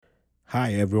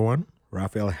Hi everyone,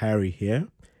 Raphael Harry here,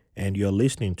 and you're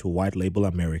listening to White Label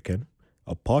American,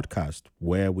 a podcast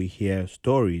where we hear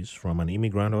stories from an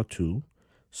immigrant or two,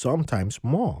 sometimes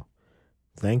more.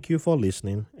 Thank you for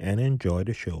listening and enjoy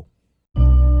the show.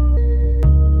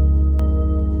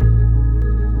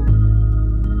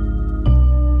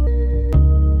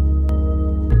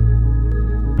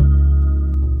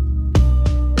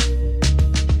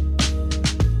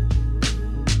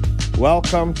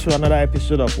 Welcome to another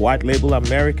episode of White Label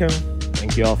American.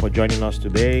 Thank you all for joining us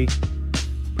today.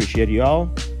 Appreciate you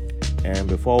all. And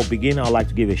before we begin, I'd like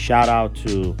to give a shout out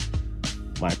to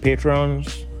my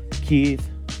patrons, Keith,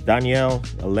 Danielle,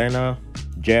 Elena,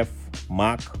 Jeff,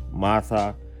 Mark,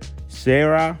 Martha,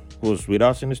 Sarah, who's with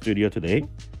us in the studio today,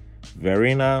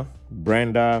 Verena,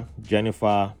 Brenda,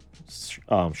 Jennifer,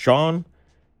 Sean,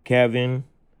 Kevin,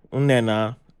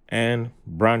 Unena, and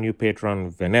brand new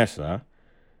patron, Vanessa.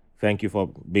 Thank you for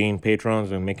being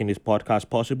patrons and making this podcast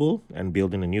possible and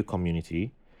building a new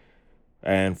community.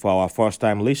 And for our first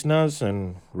time listeners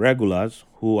and regulars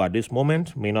who at this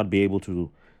moment may not be able to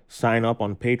sign up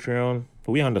on Patreon,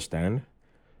 we understand.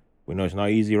 We know it's not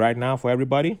easy right now for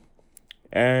everybody.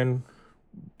 And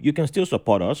you can still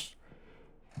support us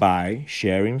by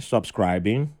sharing,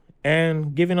 subscribing,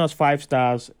 and giving us 5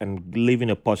 stars and leaving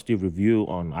a positive review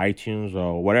on iTunes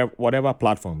or whatever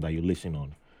platform that you listen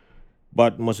on.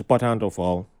 But most important of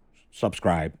all,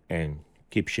 subscribe and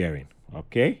keep sharing.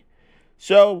 Okay?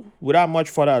 So, without much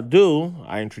further ado,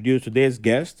 I introduce today's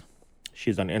guest.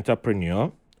 She's an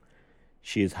entrepreneur.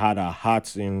 She's had her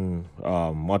hearts in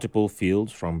multiple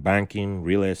fields, from banking,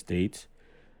 real estate,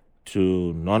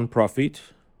 to nonprofit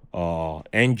or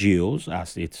NGOs,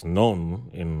 as it's known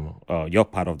in your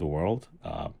part of the world,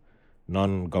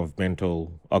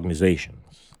 non-governmental organizations.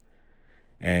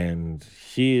 And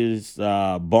she is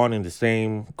born in the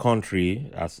same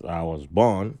country as I was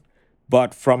born,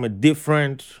 but from a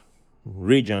different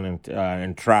region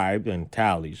and tribe and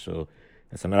tally. So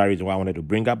that's another reason why I wanted to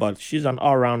bring her. But she's an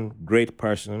all-around great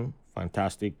person,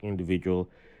 fantastic individual,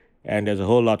 and there's a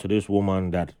whole lot to this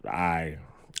woman that I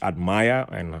admire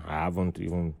and I haven't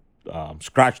even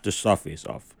scratched the surface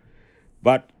of.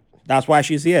 But that's why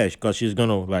she's here, because she's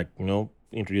gonna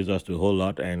introduce us to a whole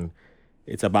lot, and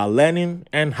it's about learning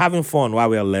and having fun while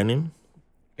we're learning.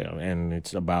 And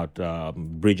it's about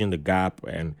bridging the gap.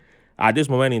 And at this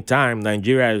moment in time,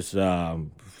 Nigeria is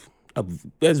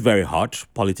it's very hot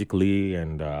politically,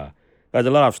 and there's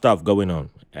a lot of stuff going on.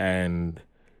 And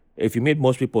if you meet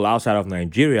most people outside of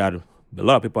Nigeria, a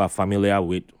lot of people are familiar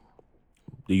with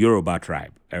the Yoruba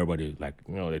tribe. Everybody,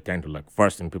 they tend to,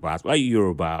 first thing people ask, are you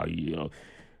Yoruba? A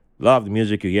lot of the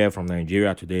music you hear from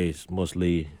Nigeria today is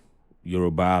mostly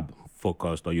Yoruba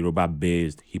focused or Yoruba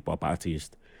based hip hop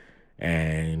artists.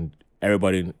 And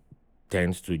everybody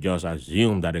tends to just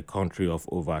assume that a country of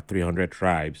over 300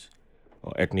 tribes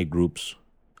or ethnic groups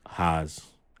has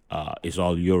is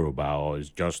all Yoruba or is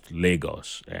just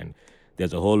Lagos. And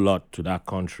there's a whole lot to that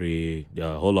country. There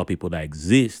are a whole lot of people that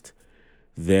exist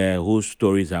there whose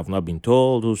stories have not been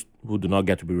told, who do not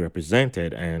get to be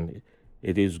represented. And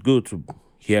it is good to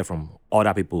hear from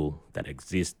other people that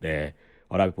exist there,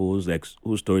 other people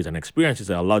whose stories and experiences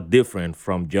are a lot different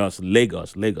from just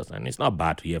Lagos. And it's not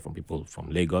bad to hear from people from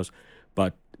Lagos,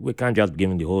 but we can't just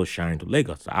give the whole shine to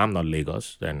Lagos. I'm not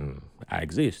Lagos, then I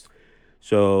exist.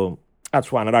 So that's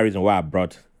why another reason why I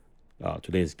brought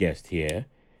today's guest here,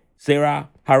 Sarah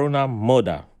Haruna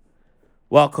Moda.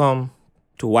 Welcome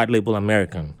to White Label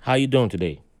American. How are you doing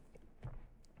today?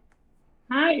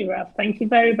 Hi, Raf. Thank you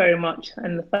very, very much.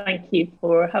 And thank you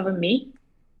for having me.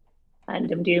 And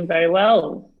I'm doing very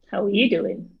well. How are you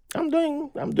doing? I'm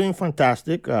doing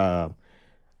fantastic.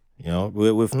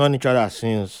 We've known each other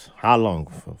since how long?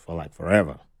 For like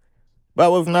forever.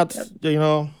 But we've not,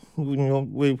 Yep.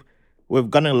 we've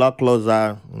gotten a lot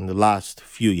closer in the last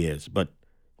few years. But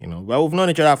we've known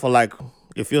each other for like,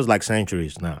 it feels like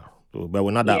centuries now. But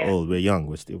we're not that Yeah. old. We're young.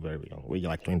 We're still very young. We're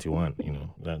like 21.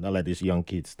 Not let these young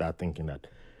kids start thinking that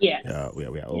Yes. we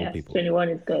are old Yes. people. 21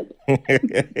 is good.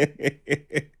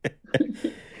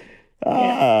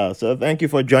 Yeah. So thank you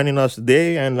for joining us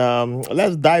today, and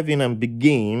let's dive in and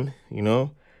begin. Right.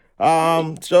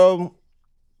 So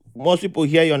most people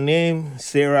hear your name,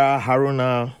 Sarah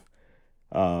Haruna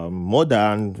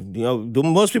Moda, and do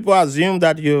most people assume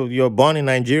that you're born in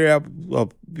Nigeria, or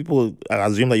people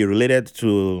assume that you're related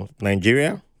to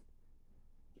Nigeria?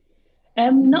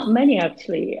 Not many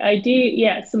actually. I do,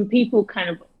 yeah, some people kind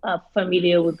of are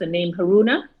familiar with the name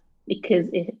Haruna because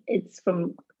it's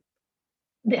from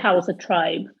the Hausa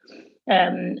tribe.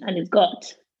 And it's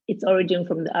got its origin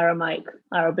from the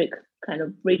Arabic kind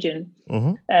of region.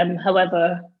 Mm-hmm.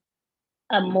 However,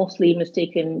 I'm mostly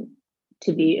mistaken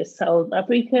to be a South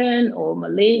African or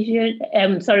Malaysian,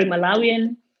 sorry,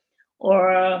 Malawian,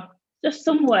 or just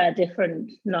somewhere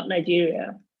different, not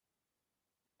Nigeria.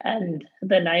 And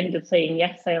then I ended up saying,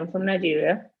 yes, I am from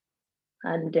Nigeria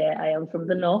and I am from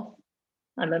the north.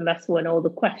 And then that's when all the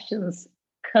questions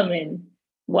come in.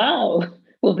 Wow,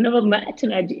 we've never met,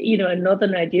 another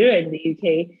Nigeria in the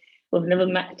UK. We've never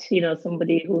met,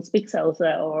 somebody who speaks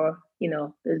Hausa, or,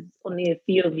 there's only a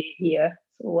few of you here.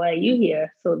 So why are you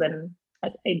here? So then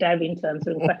I dive into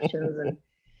answering questions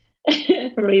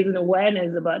and raising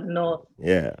awareness about North,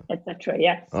 Yeah, etc.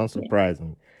 Yes. Yeah.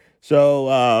 unsurprising.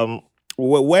 So,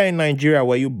 where in Nigeria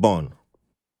were you born?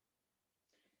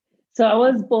 So I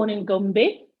was born in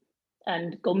Gombe,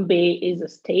 and Gombe is a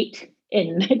state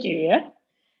in Nigeria,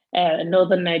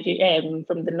 northern Nigeria,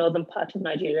 from the northern part of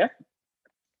Nigeria.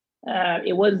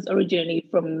 It was originally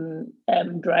from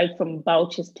derived from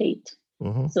Bauchi State,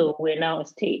 Mm-hmm. so we're now a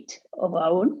state of our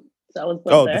own. So I was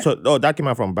born Oh, there. that came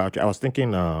out from Bauchi. I was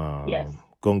thinking, Yes.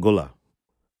 Gongola,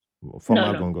 No,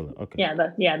 former no. Gongola. Okay.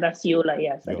 That's Yola.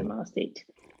 Yes, Yola. Adamawa State.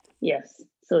 Yes.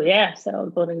 So I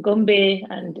was born in Gombe,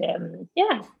 and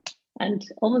and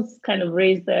almost kind of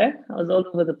raised there. I was all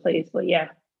over the place, but yeah,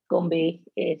 Gombe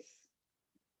is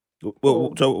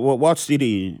home. So, what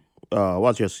city?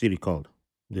 What's your city called?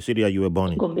 The city that you were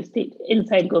born in? Gombe State,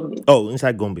 inside Gombe. Oh,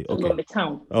 inside Gombe. So Okay. Gombe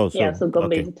town. Oh, Yeah, so so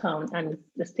Gombe is okay. the town and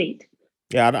the state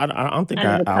Yeah, I don't think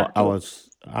and the I capital. was.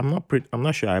 I'm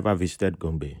not sure I ever visited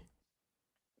Gombe.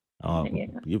 Yeah.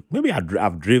 Maybe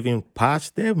I've driven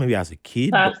past there, maybe as a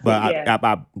kid, but, Past it,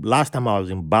 yeah. last time I was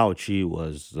in Bauchi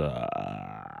was,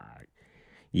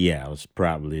 yeah, I was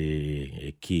probably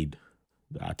a kid.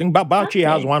 I think Bauchi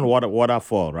has Okay. one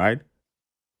waterfall, right?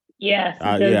 Yes, it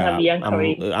does have Yeah,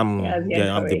 Yankari. It has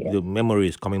Yankari, yeah. the memory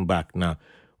is coming back now.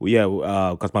 Well,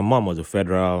 yeah, because my mom was a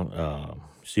federal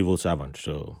civil servant,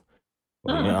 so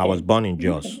Oh, I was okay. born in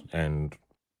Jos, Okay. and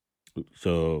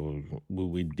so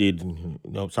we did.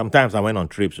 Sometimes I went on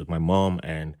trips with my mom,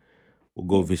 and we'll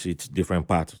go Yeah. visit different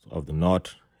parts of the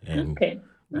north, and Okay.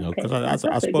 Okay. because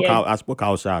Fantastic. Yeah. I spoke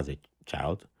Hausa as a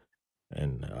child,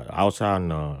 and Hausa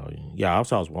and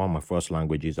Hausa was one of my first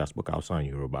languages. I spoke Hausa and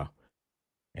Yoruba,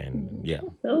 and yeah,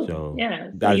 So so yeah.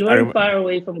 So that you I weren't far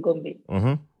away from Gombe.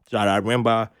 so I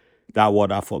remember that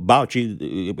waterfall. Bauchi,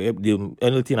 the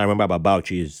only thing I remember about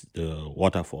Bauchi is the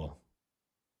waterfall.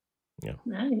 Yeah.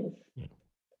 Nice. Yeah.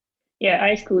 Yeah,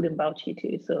 I schooled in Bauchi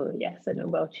too. So yes, I know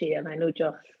Bauchi and I know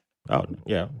Jos. Oh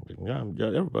yeah,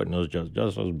 everybody knows just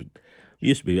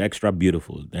used to be extra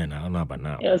beautiful then. I don't know about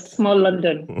now, It was small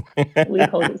London. We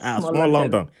called it small Small London.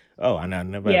 London. Oh, and I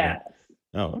never even. Yeah.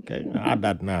 Oh, okay. I add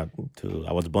that now too.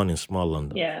 I was born in small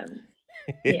London. Yeah.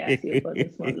 Yes, you were born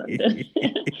in small London.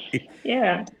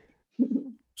 Yeah.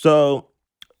 So,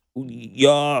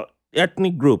 your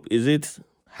ethnic group, is it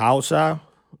Hausa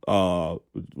or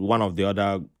one of the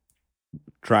other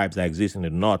tribes that exist in the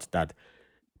north that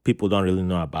people don't really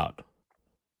know about?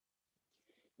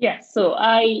 Yes. So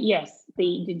yes,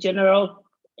 the general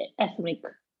ethnic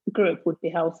group would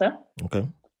be Hausa. Okay.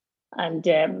 And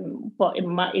but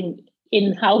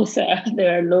in Hausa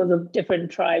there are loads of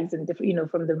different tribes and different,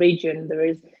 from the region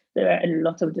there are a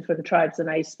lot of different tribes, and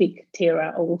I speak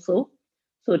Tera also.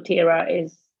 So Tera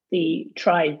is the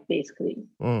tribe basically.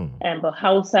 But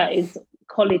Hausa is,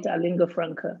 call it a lingua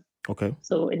franca. Okay.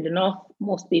 So in the north,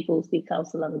 most people speak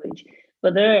Hausa language,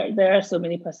 but there are so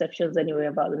many perceptions anyway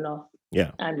about the north.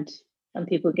 Yeah. And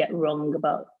people get wrong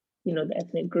about the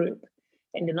ethnic group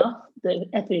in the north, the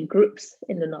ethnic groups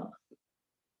in the north.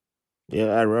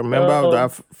 Yeah, I remember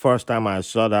that first time I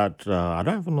saw that. I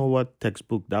don't even know what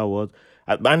textbook that was,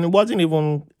 and it wasn't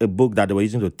even a book that they were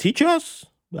using to teach us.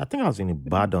 I think I was in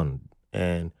Ibadan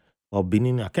or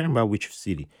Benin. I can't remember which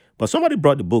city, but somebody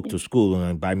brought the book to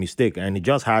school by mistake, and it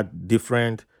just had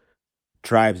different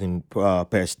tribes in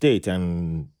per state,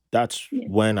 and that's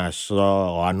when I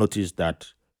saw or I noticed that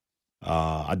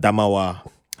Adamawa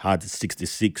had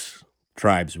 66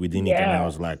 tribes within it, and I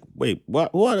was like, wait,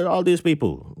 what are all these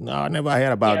people? No, I never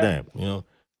heard about them.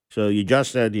 So you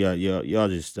just said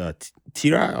yours is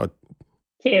Tira or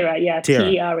Tera, yeah,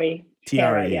 T-E-R-A.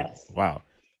 Tira, yes. Wow.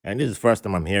 And this is the first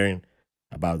time I'm hearing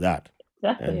about that.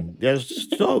 Exactly. And there's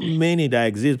so many that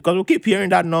exist because we keep hearing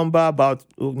that number about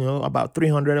about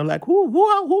 300. I'm like,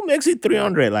 who makes it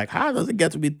 300? Like, how does it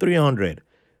get to be 300?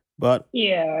 But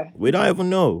we don't even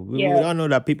know. We don't know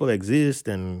that people exist,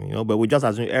 and but we just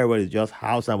assume everybody is just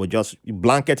Hausa. We just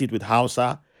blanket it with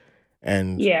Hausa,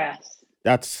 and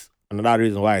that's another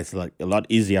reason why it's like a lot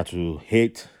easier to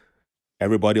hate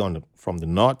everybody from the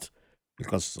north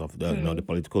because of the the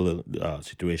political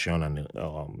situation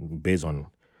and based on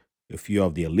a few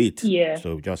of the elite. Yeah.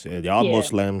 So just they're all Yeah.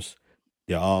 Muslims,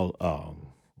 they're all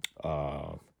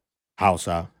uh,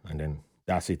 Hausa, and then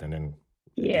that's it. And then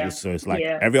Yeah. so it's like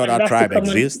Yeah. every And other that's the tribe common.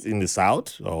 exists in the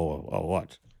south, or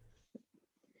what?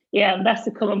 Yeah, and that's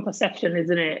the common perception,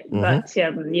 isn't it? Mm-hmm. That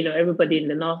everybody in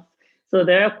the north. So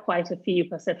there are quite a few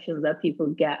perceptions that people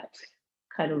get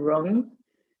kind of wrong.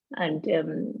 And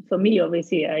for me,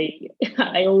 obviously, I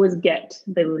I always get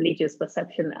the religious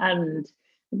perception and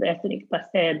the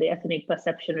ethnic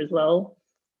perception as well.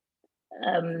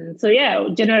 So yeah,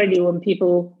 generally when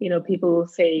people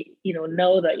say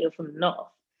know that you're from the north,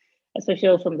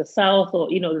 especially from the south, or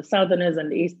the southerners and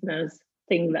the easterners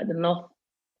think that the north,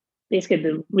 basically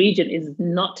the region, is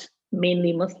not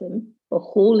mainly Muslim or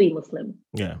wholly Muslim,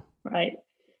 Yeah. right?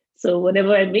 So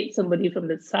whenever I meet somebody from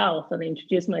the south and I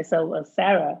introduce myself as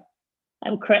Sarah,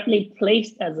 I'm correctly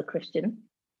placed as a Christian.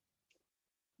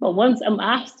 But once I'm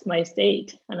asked my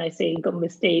state and I say Gombe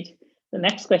State, the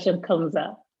next question comes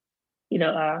up,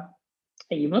 are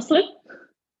you Muslim?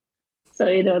 So,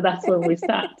 that's when we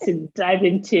start to dive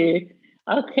into,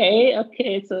 okay,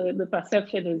 so the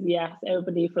perception is, yes,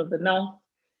 everybody from the north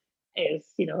is,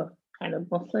 kind of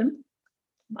Muslim,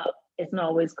 but it's not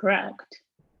always correct.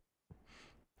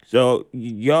 So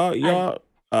your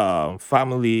And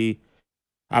family,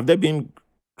 have they been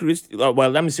Christ? Well,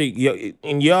 let me say,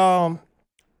 in your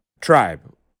tribe,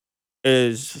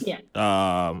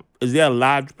 yeah, is there a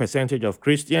large percentage of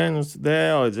Christians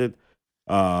there,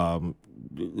 um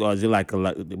or is it like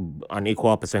an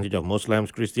equal percentage of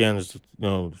Muslims, Christians,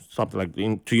 something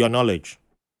like, to your knowledge?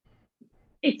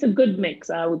 it's a good mix,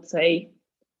 I would say,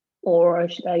 or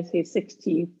should I say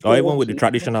 60 Or even with the 40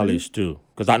 traditionalists Muslims. too,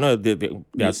 because I know there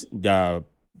are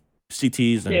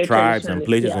cities and They're tribes and traditionalists,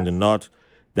 places in the yes. north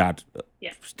that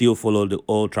Yeah, still follow the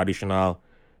old traditional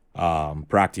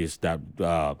practice that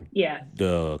yes.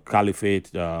 the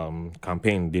caliphate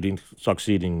campaign didn't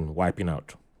succeed in wiping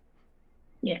out.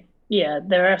 Yeah, yeah,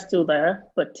 there are still there,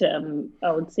 but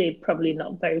I would say probably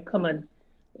not very common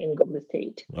in Gombe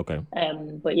State. Okay,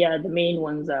 But yeah, the main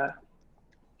ones are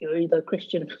you're either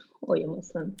Christian or you're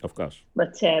Muslim. of course.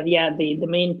 But yeah, the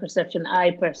main perception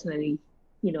I personally,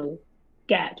 you know,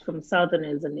 get from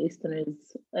Southerners and Easterners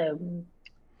in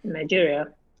Nigeria,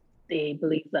 they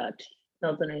believe that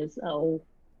Northerners are all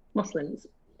Muslims.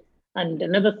 And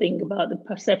another thing about the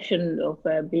perception of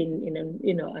being in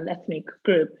an ethnic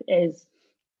group is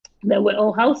that we're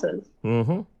all Hausas,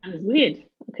 Mm-hmm. and it's weird.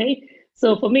 Okay,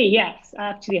 so for me, yes, I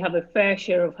actually have a fair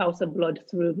share of Hausa blood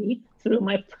through me, through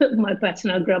my my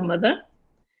paternal grandmother.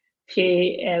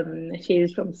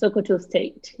 She's from Sokoto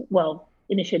State. Well,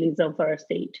 initially Zamfara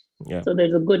State. Yeah. So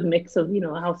there's a good mix of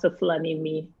Hausa Fulani in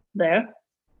me there.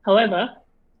 However,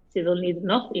 it is only the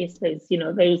northeast. There's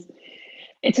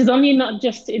it is only not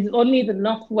just it's only the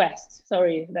northwest.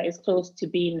 Sorry, that is close to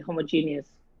being homogeneous.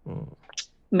 Mm.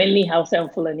 Mainly Hausa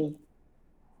and Fulani,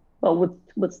 but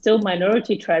with still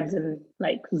minority tribes in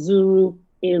like Zulu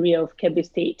area of Kebbi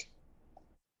State.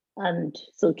 And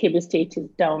so Kebbi State is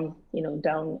down,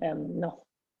 down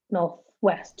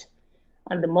northwest,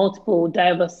 and the multiple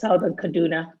diverse southern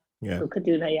Kaduna. Yeah. So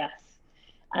Kaduna, yes.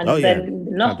 Oh And yeah. then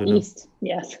the Kaduna. northeast,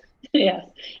 yes, yes.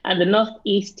 And the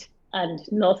northeast and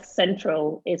north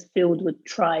central is filled with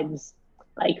tribes,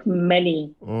 like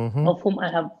many Mm-hmm. of whom I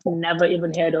have never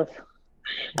even heard of.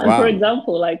 And for Wow.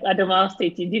 example, like Adamawa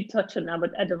State, you did touch on that,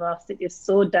 but Adamawa State is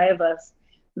so diverse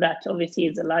that obviously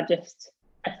is the largest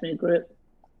ethnic group.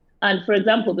 And for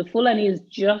example, the Fulani is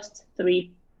just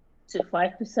 3 to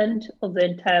 5% of the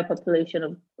entire population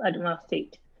of Adamawa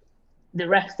State. The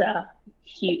rest are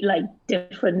like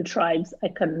different tribes. I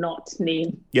cannot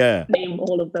Yeah. name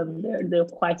all of them. There are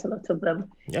quite a lot of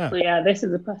them. Yeah. So yeah, this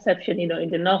is a perception. In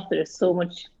the north, there's so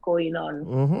much going on.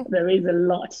 Mm-hmm. There is a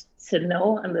lot to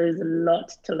know, and there is a lot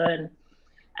to learn.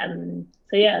 And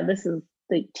so yeah, this is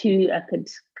the two I could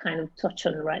kind of touch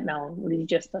on right now: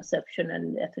 religious perception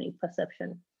and ethnic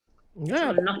perception. So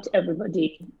Yeah. not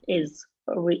everybody is,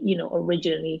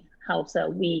 originally Hausa.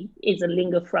 We is a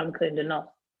lingua franca in the north.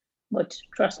 But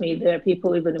trust me, there are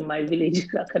people even in my village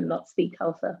that cannot speak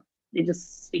Hausa. They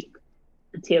just speak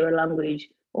the Tera language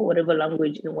or whatever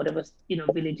language in whatever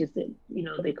villages that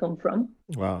they come from.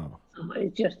 Wow. So, but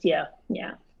it's just yeah.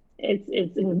 It's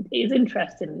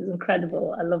interesting. It's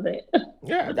incredible. I love it.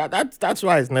 Yeah. That's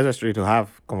why it's necessary to have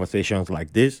conversations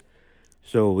like this,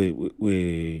 so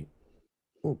we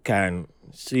can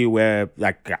see where,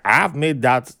 like, I've made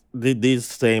these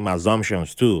same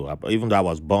assumptions too, even though I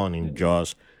was born in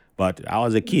Jos, but I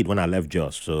was a kid when I left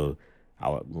Jos, so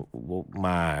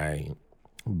my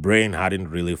brain hadn't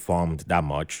really formed that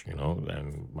much,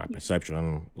 and my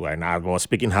perception when I was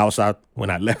speaking Hausa when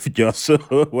I left Jos, so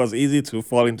it was easy to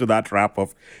fall into that trap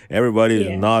of everybody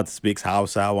in Yeah. North speaks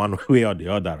Hausa one way or the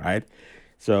other, right?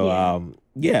 So Yeah.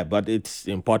 yeah, but it's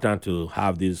important to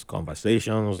have these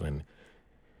conversations and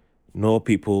know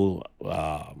people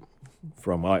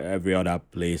from every other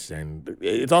place, and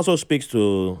it also speaks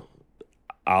to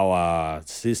our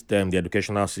system, the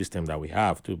educational system that we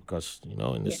have too, because in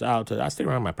the Yeah. South, I still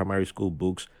remember my primary school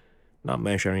books not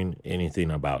mentioning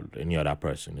anything about any other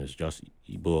person. It's just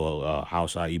Igbo,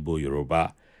 Hausa, Igbo,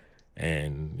 Yoruba.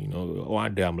 And,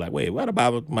 one day I'm like, wait, what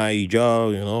about my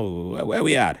Ijo? Where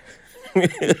we at?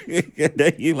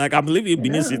 Like, I'm living in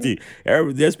Benin Yeah. City.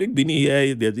 They speak Benin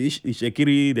here. There's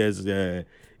Ishekiri, there's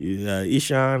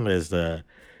Ishan, there's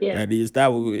Yeah. and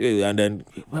and then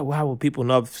why will people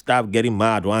not stop getting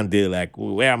mad one day? Like,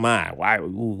 where am I? Why?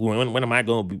 When am I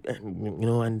going to be?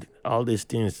 And all these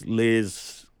things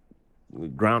lays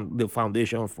ground the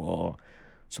foundation for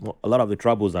a lot of the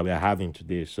troubles that we are having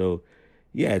today. So,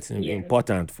 yeah, it's Yeah.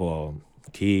 important for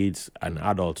kids and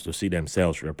adults to see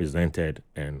themselves represented.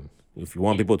 And if you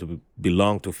want Yeah. people to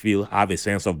belong, to feel, have a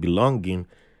sense of belonging,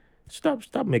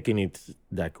 stop making it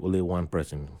like only one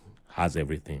person has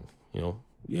everything.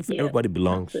 If Yeah. everybody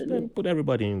belongs, then Absolutely. put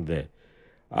everybody in there.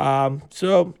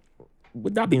 So,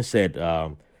 with that being said,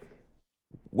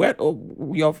 what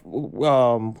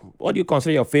do you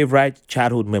consider your favorite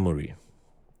childhood memory?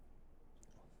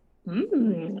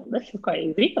 This is quite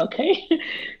easy. Okay.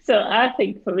 So I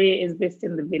think for me is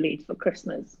visiting the village for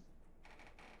Christmas.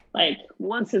 Like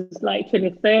once it's like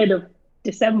 23rd of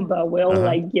December, we're Uh all huh.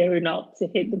 like gearing up to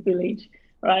hit the village,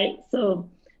 right? So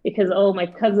because all my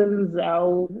cousins are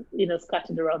all,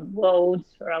 scattered around the world,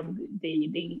 around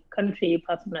the country,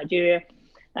 parts of Nigeria,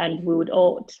 and we would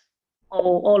all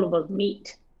of us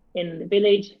meet in the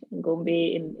village in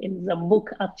Gombe, in Zambuk,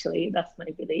 actually, that's my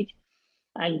village.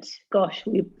 And gosh,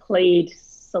 we played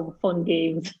some fun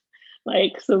games.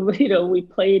 Like, so, we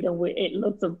played and we ate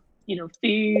lots of,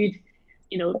 food,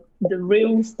 the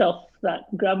real stuff that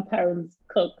grandparents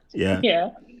cooked. Yeah. Yeah.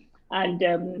 And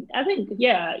I think,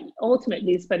 yeah,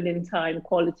 ultimately spending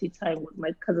quality time with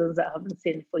my cousins that I haven't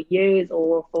seen for years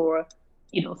or for,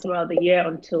 throughout the year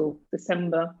until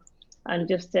December. And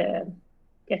just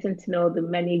getting to know the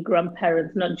many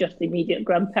grandparents, not just the immediate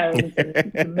grandparents and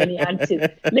the many aunties,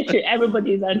 literally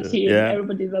everybody's auntie and Yeah.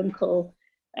 everybody's uncle,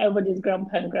 everybody's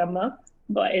grandpa and grandma.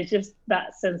 But it's just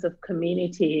that sense of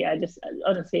community. I just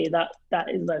honestly that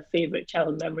is my favorite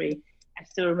childhood memory. I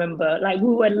still remember like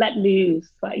we were let loose,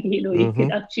 like you could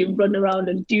Mm-hmm. actually run around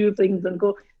and do things and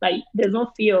go like there's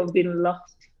no fear of being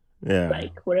lost. Yeah.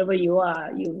 Like wherever you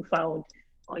are, you found,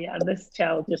 oh yeah, this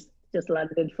child just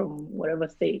landed from whatever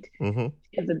state Mm-hmm.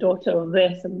 is the daughter of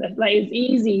this and that. Like it's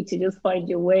easy to just find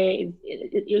your way.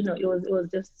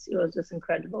 It was just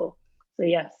incredible. So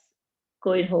yes,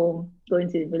 going home, going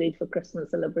to the village for Christmas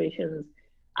celebrations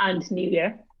and New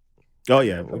Year, Oh and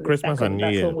yeah, then from the Christmas and second, New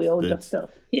that's when Year. we all It's dust off.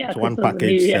 Yeah, it's one Christmas and New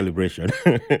package Year. celebration.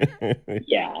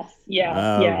 Yes, yes,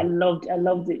 yeah. I um, loved, I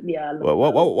loved it. Yeah, I what, loved,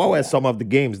 what I loved what it. were Yeah. some of the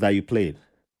games that you played?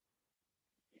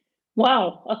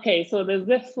 Wow. Okay, so there's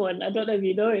this one. I don't know if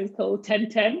you know. It's called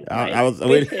 1010. I Like was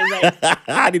wait. basically, like I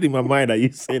had it in my mind that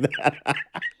you said that.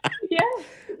 yeah,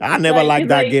 I never like liked it's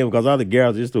that like game because all the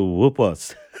girls used to whoop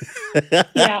us.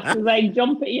 yeah, it's like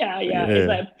jumping. Yeah, yeah. It's Yeah,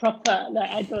 like proper. Like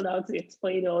I don't know how to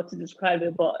explain or to describe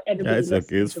it, but yeah, anybody it's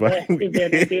okay. listening It's to this, fine. if they're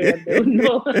Nigerian, they'll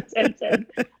know 1010.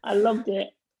 I loved it.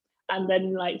 And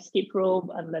then like skip rope,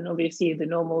 and then obviously the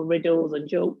normal riddles and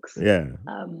jokes. Yeah.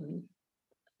 Um,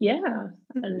 yeah,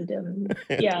 and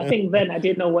yeah, I think then I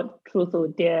didn't know what truth or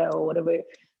dare or whatever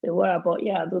they were, but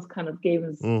yeah, those kind of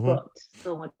games Mm-hmm. brought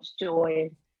so much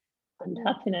joy and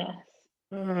happiness.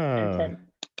 And Ah. 10.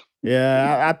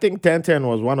 Yeah, I think 1010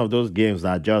 was one of those games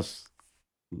that I just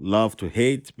love to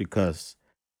hate because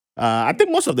I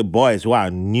think most of the boys who I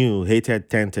knew hated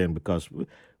 1010 because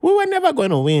we were never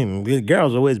going to win. The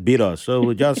girls always beat us. So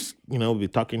we just, be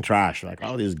talking trash like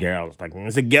all these girls. Like,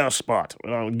 it's a girl sport.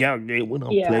 We don't play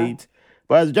Yeah, it.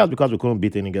 But it's just because we couldn't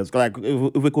beat any girls. Like,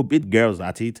 if we could beat girls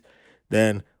at it,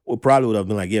 then we probably would have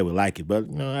been like, yeah, we like it. But,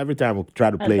 every time we try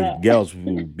to I play, bet. girls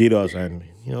will beat us. And,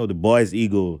 the boys'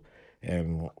 ego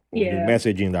and the Yeah.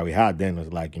 messaging that we had then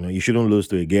was like, you shouldn't lose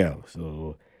to a girl.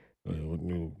 So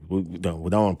we don't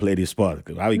want to play this sport.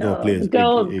 'Cause how are we going to No, play the a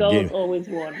girls game always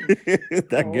won.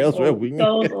 that girls were winning?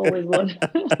 Girls always won.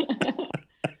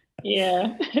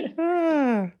 Yeah.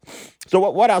 Ah. So,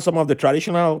 what are some of the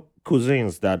traditional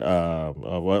cuisines that,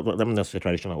 let me not say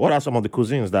traditional, what are some of the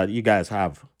cuisines that you guys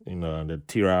have in the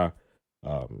Tira?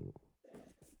 Um,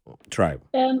 tribe?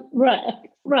 Right,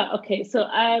 right. Okay, so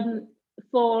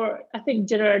for I think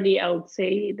generally I would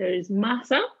say there is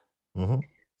masa. Mm-hmm.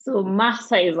 So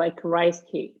masa is like rice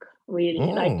cake, really.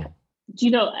 Like, Mm. do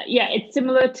you know? Yeah, it's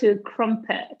similar to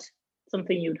crumpet,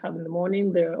 something you'd have in the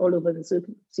morning. They're all over the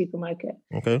supermarket.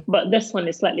 Okay. But this one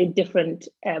is slightly different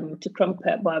to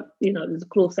crumpet. But there's the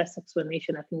closest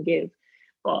explanation I can give.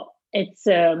 But it's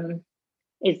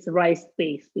rice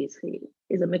based basically.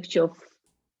 It's a mixture of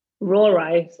raw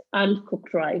rice and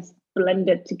cooked rice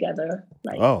blended together,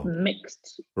 like Oh,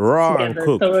 mixed raw and together,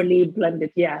 cooked. thoroughly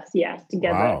blended. Yes, yes,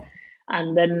 together. Wow.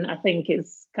 And then I think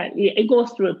it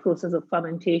goes through a process of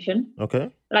fermentation. Okay.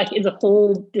 Like it's a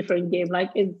whole different game.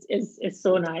 Like it's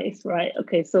so nice, right?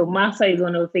 Okay, so masa is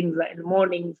one of the things that in the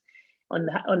mornings on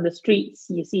the streets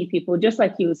you see people just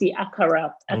like you see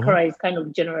akara. Mm-hmm. Akara is kind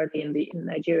of generally in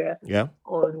Nigeria Yeah.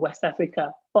 or in West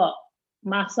Africa, but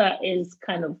masa is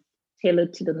kind of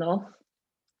tailored to the north,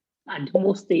 and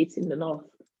most states in the north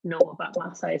know about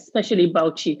masa, especially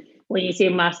Bauchi. When you say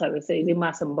masa, we say is it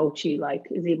masa Bauchi? Like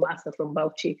is it masa from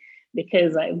Bauchi?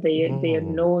 Because like they are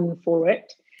Mm. known for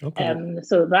it. Okay.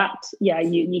 So that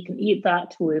you can eat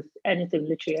that with anything,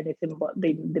 literally anything. But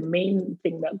the main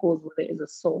thing that goes with it is a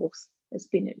sauce, a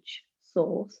spinach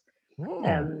sauce.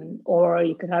 Mm. Or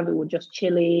you can have it with just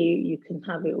chili. You can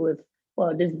have it with,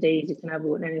 well, these days you can have it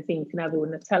with anything. You can have it with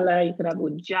Nutella. You can have it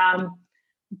with jam.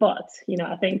 But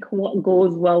I think what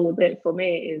goes well with it for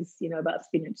me is that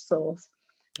spinach sauce.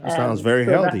 That sounds very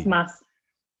So that's healthy. mass.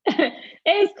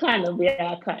 It's kind of,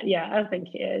 yeah. I think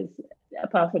it is.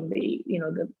 Apart from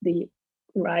the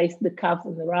rice, the carbs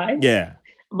and the rice, Yeah.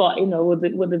 but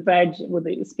with the veg, with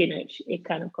the spinach, it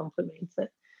kind of complements it.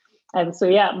 And so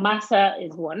yeah, masa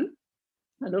is one.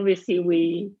 And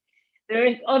obviously there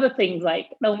are other things like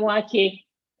danwake.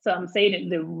 So I'm saying it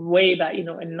the way that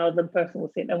another person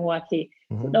would say danwake.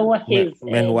 So Mm-hmm. danwake is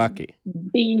Menwake.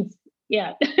 beans.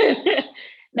 Yeah,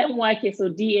 danwake. So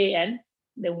Dan.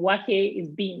 Then wake is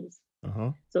beans.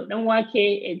 Uh-huh. So danwake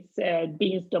it's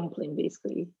beans dumpling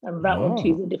basically, and that one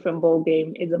too Oh. is a different ball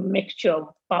game. It's a mixture of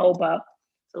baobab.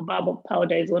 So baobab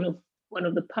powder is one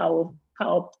of the power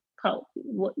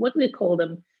what do they call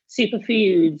them?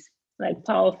 Superfoods, like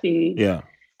power foods. Yeah.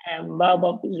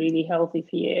 Baobab is really healthy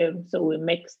for you. So we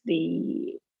mix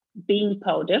the bean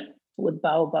powder with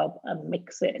baobab and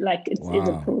mix it. Like it's a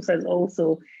Wow. process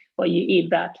also, but you eat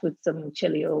that with some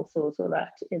chili also. So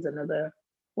that is another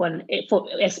one.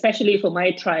 Especially for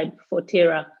my tribe, for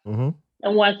Tera. Mm-hmm.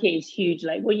 And wake is huge.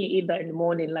 Like when you eat that in the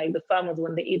morning, like the farmers,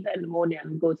 when they eat that in the morning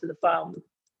and go to the farm,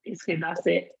 basically that's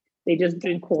it. They just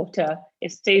drink water.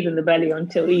 It stays in the belly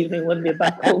until evening when they're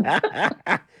back home.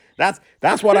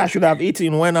 That's what I should have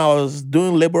eaten when I was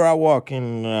doing liberal work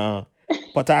in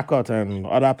Port Harcourt and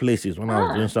other places when I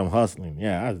was doing Ah, some hustling.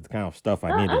 Yeah, that's the kind of stuff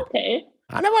I needed. okay.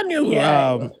 I never knew.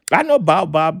 Yeah. I know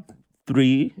Baobab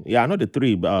tree. Yeah, I know the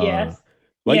tree. Yes.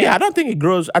 But yeah, I Yes. don't think it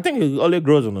grows. I think it only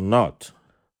grows in the north,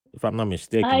 if I'm not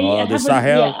mistaken, I or haven't.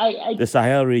 Yeah. The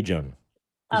Sahel region.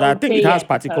 Because I I would think say it has yes. It's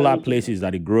our particular region. places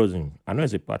that it grows in. I know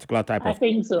it's a particular type I of.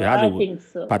 think It so. has I a think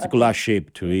so. I particular think.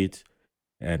 shape to Yeah. it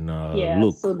and Yeah.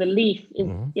 So look. the leaf is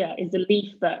Hmm. is the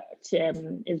leaf that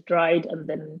is dried and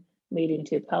then made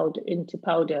into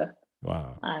powder,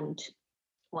 Wow. and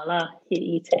voila, you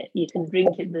eat it. You can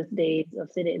drink it these days.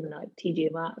 I've seen it in like TJ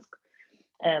Maxx,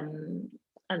 um,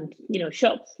 and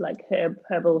shops like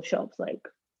herbal shops, like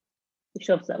the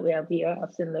shops that we have here.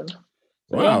 I've seen them.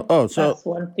 So yeah, Wow. Oh, so that's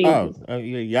one food.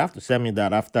 you have to send me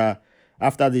that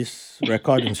after this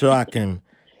recording, so I can,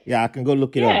 yeah, I can go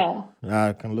look it up. Yeah,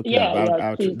 I can look it up. yeah, yeah.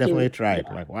 I'll Please definitely do. try it.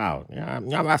 Yeah, Like, wow.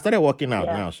 Yeah, I started working out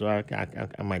yeah. now, so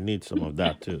I might need some of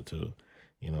that too. To,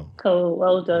 you know, Cool.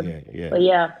 Well done. yeah, yeah. But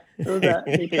yeah, those are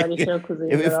the traditional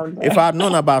cuisines around If there. I had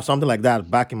known about something like that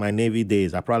back in my Navy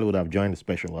days, I probably would have joined the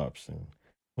special ops. And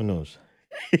who knows?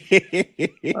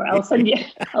 Or I'll send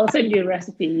you a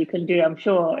recipe you can do. I'm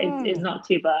sure it's not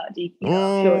too bad.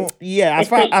 I'm sure Yeah, it's as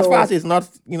far as straightforward. it's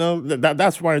not,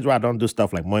 that's why I don't do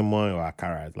stuff like moi moi or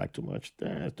akara. It's like too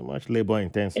much labor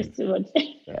intensive. It's too much.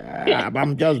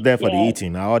 I'm just there for the Yeah.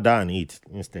 eating. I order and eat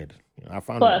instead. I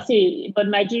found But that. see, but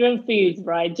Nigerian foods,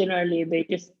 right? Generally,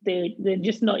 they're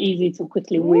just not easy to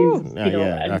quickly whiz. Ooh,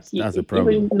 yeah, And that's the even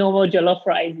problem. normal jollof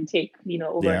rice, you take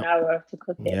over an Yeah, hour to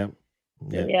cook it. yeah,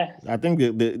 So yeah. yeah, I think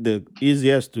the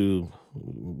easiest to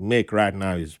make right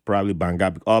now is probably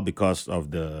banga, all because of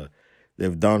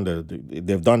they've done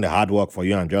the hard work for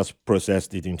you and just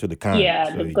processed it into the can.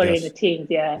 yeah, they've got it in the teams.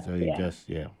 Yeah, So you yeah. just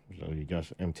yeah, so you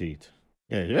just empty it.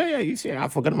 Yeah, yeah, yeah. You see, I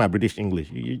forgot my British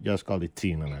English. You just call it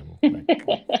tin, and I'm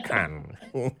like can.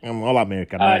 I'm all Uh,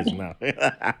 Americanized now.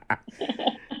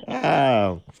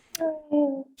 Oh,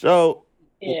 so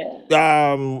yeah.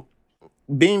 um,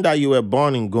 being that you were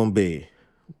born in Gombe,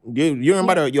 you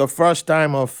remember Yeah. your first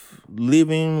time of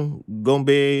leaving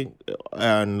Gombe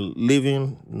and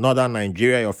leaving northern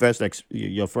Nigeria? Your first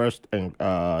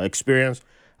experience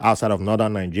outside of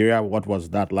northern Nigeria. What was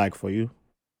that like for you?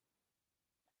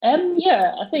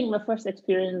 Yeah, I think my first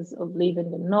experience of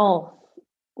leaving the north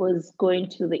was going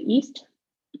to the east,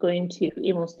 going to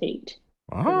Imo State,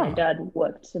 because my Ah, dad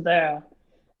worked there.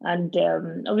 And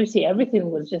obviously everything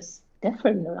was just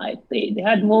different. Like they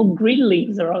had more green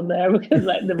leaves around there because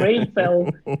like the rain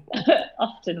fell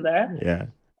often there. yeah,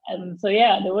 So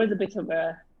yeah, there was a bit of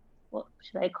a, what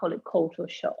should I call it, cultural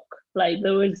shock. Like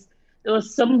there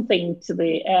was something to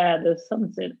the air. There's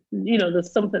something,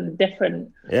 there's something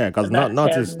different yeah, because not that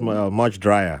not is much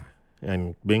drier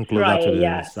and being closer to drier. the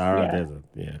Yes, Sahara yeah, Desert.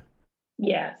 Yeah.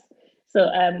 yes. So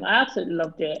I absolutely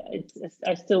loved it.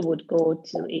 I still would go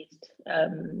to the east.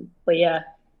 But yeah,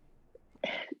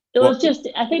 it Well, was just,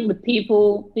 I think the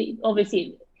people,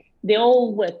 obviously, they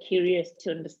all were curious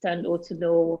to understand or to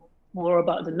know more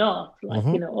about the North. Like,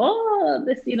 hmm oh,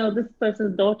 this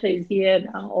person's daughter is here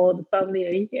now, or the family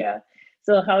are here.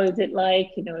 So how is it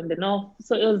like, in the North?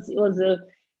 So it was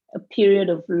a period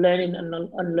of learning and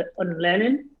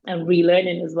unlearning and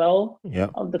relearning as well yeah.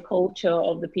 of the culture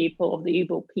of the people, of the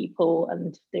Igbo people.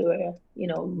 And they were,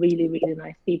 really, really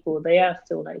nice people. They are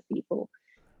still nice people.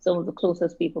 Some of the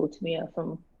closest people to me are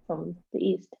from the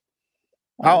east.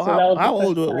 How So how that was the how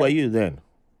old first were time. you then?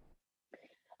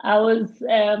 I was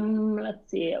let's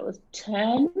see, I was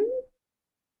 10.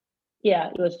 Yeah,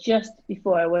 it was just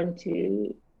before I went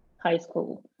to high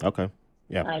school. Okay.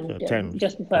 Yeah. So And 10.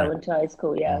 just before I Right. went to high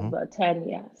school, yeah, hmm about 10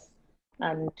 years.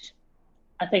 And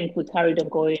I think we carried on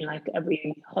going like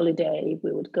every holiday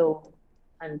we would go.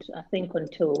 And I think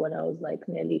until when I was like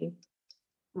nearly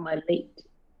my late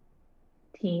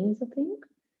teens, I think.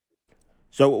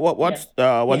 So what Yeah. what's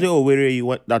was Yeah. it Owerri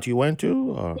you went to?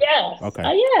 Or? Yes, Okay.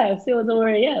 yes, it was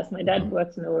Ori. Yes, my dad Mhm.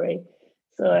 works in Ori.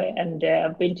 So, and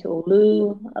I've been to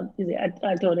Olu.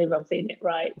 I don't know if I'm saying it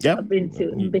right. Yeah. I've been to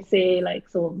Mbise, like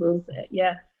some of those.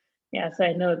 Yeah, yeah. So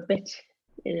I know a bit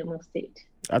in Imo State,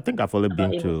 I think I've only about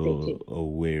been Imo State to too.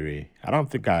 Owerri. I don't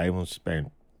think I even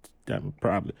spent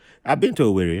probably. I've been to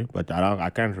Owerri, but I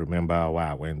can't remember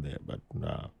why I went there. But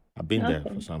I've been there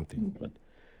Okay, for something. okay. But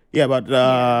yeah, but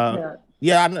Yeah, no,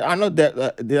 yeah, I know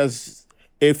that there's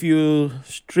if you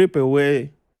strip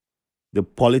away the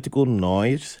political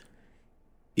noise,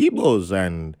 yeah, Igbos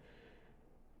and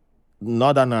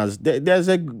Northerners, there's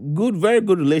a very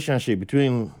good relationship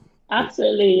between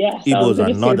absolutely. Yes, I was Igbos going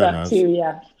to and say that Northerners. too.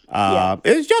 Yeah, yes,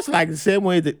 It's just like the same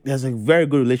way that there's a very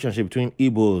good relationship between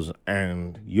Igbos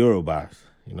and Yorubas.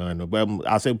 And but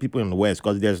I say people in the West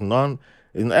because there's none.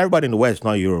 Everybody in the West is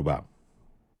not Yoruba.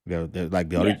 They're like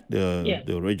yeah, the yeah,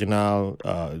 the original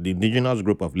the indigenous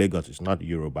group of Lagos is not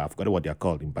Yoruba. I forgot what they're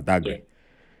called in yeah. Badagry.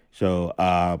 So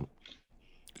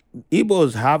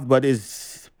Igbos have, but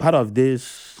it's part of this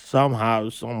somehow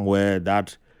somewhere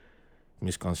that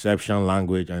misconception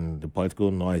language and the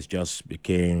political noise just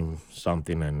became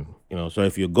something. And so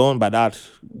if you're going by that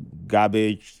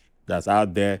garbage that's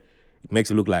out there, it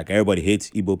makes it look like everybody hates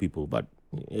Igbo people. But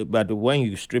when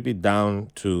you strip it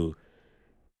down to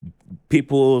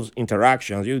people's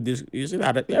interactions, you see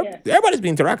that Yes, everybody's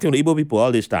been interacting with Igbo people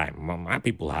all this time. My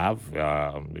people have,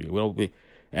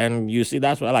 and you see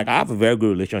that's why, like, I have a very good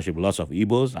relationship with lots of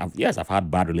Igbos. Yes, I've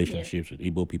had bad yeah. relationships with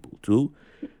Igbo people too,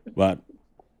 but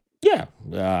yeah,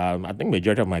 I think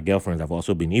majority of my girlfriends have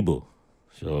also been Igbo,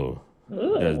 so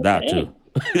there's Oh, that too.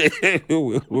 okay.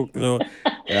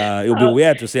 It would be Uh,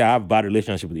 weird to say I have bad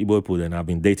relationship with Igbo people and I've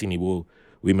been dating Igbo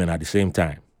women at the same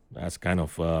time. That's kind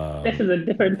of this is a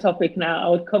different topic now. I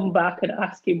would come back and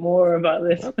ask you more about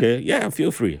this. okay. Yeah,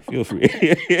 feel free, feel free.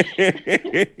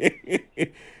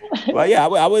 But yeah,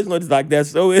 I always notice like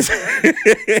there's always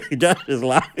Josh is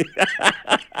laughing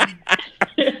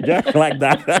just like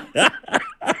that.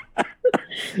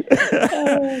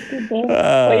 Oh goodness.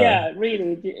 But uh, yeah,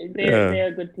 really, they're yeah.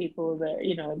 they're good people.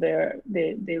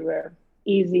 They were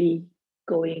easy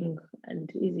going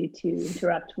and easy to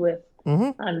interact with.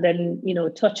 hmm And then,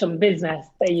 touch on business.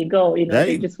 There you go. There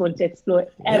They you, just want to explore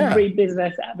yeah. every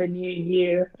business avenue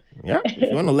here. Yeah, if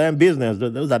you want to learn business,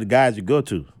 those are the guys you go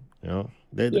to. You know,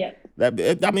 Yeah,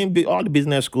 I mean, all the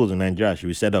business schools in Nigeria should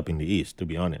be set up in the East. To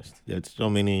be honest, there's so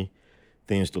many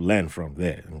things to learn from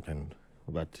there,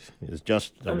 but it's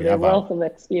just that from we their have our wealth of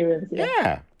experience. Yeah.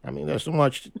 yeah. I mean, there's so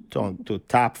much to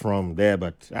tap from there,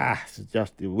 but it's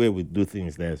just the way we do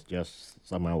things there is just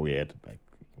somehow weird. Like,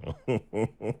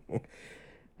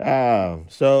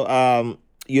 so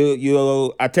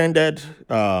you attended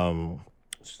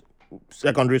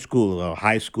secondary school or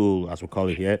high school, as we call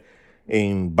it here,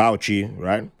 in Bauchi,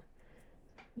 right?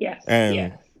 Yes, And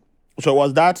yes. so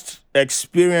was that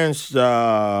experience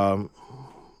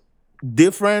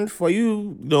different for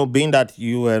you? You know, being that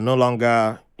you were no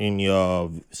longer in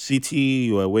your city,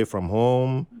 you were away from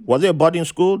home. Was it a boarding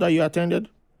school that you attended?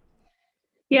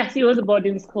 Yes, it was a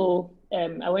boarding school.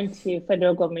 I went to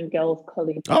Federal Government Girls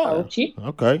College, Oh, yeah. Bauchi,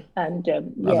 Okay. and That's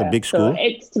a yeah, big so school.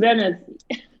 it's to be honest,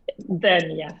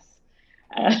 then yes.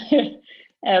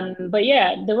 Uh, but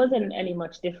yeah, there wasn't any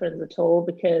much difference at all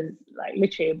because like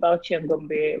literally Bauchi and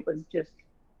Gombe was just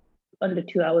under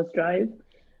 2 hours drive,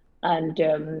 and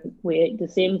we the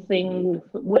same thing.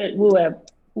 We were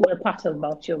part of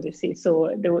Bauchi obviously, so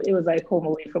it was like home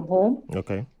away from home.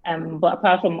 Okay. But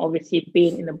apart from obviously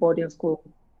being in a boarding school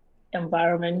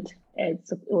environment, it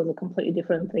was a completely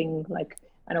different thing. Like,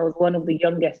 and I was one of the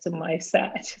youngest in my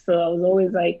set, so I was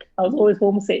always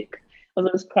homesick. I was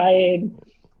always crying.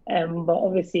 But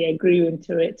obviously I grew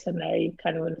into it and I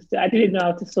kind of understood. I didn't know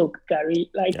how to soak Gary.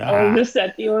 Like I was Ah. just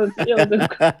that it was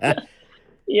a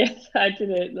yes, I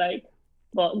didn't like.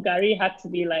 But Gary had to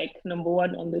be like number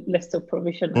one on the list of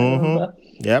provision. I Mm-hmm. remember.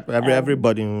 Yep.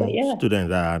 Everybody But yeah, student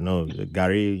that I know,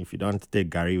 Gary. If you don't take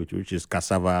Gary, which is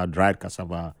cassava, dried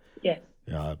cassava, yes,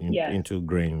 yes, into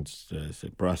grains, it's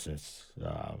a process.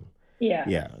 yeah.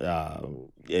 Yeah,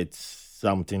 it's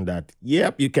something that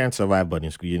yep, you can't survive boarding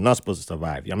school. You're not supposed to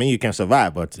survive. I mean, you can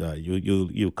survive, but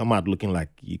you come out looking like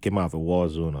you came out of a war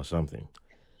zone or something.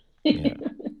 Yeah.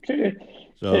 True, true.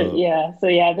 So Yeah. So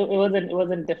yeah, it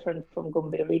wasn't different from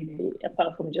Gombe really,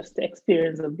 apart from just the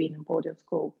experience of being in boarding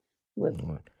school with,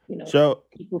 mm, you know, so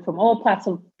people from all parts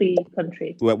of the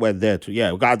country. we're there too.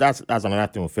 Yeah, because that's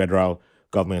another thing with federal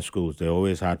government schools. They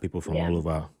always had people from Yeah, all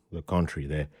over the country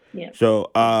there. yeah, So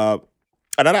yeah.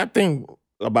 another thing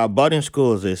about boarding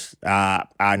schools is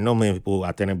I know many people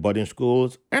attending boarding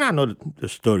schools, and I know the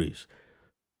stories.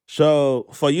 So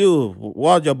for you, what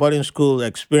was your boarding school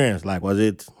experience like? Was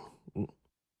it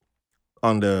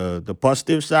on the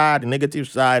positive side, the negative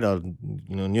side, or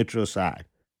neutral side?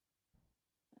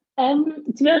 To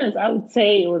be honest, I would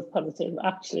say it was positive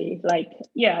actually. Like,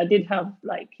 yeah, I did have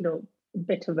like, a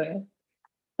bit of a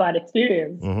bad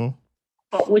experience, Mm-hmm.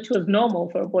 but which was normal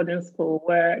for a boarding school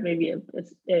where maybe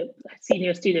a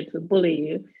senior student would bully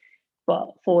you, but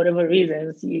for whatever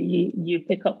reasons, you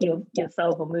pick up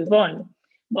yourself and move on.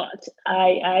 But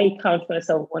I count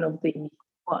myself one of the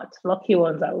what lucky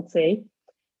ones, I would say,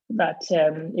 that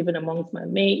even amongst my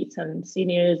mates and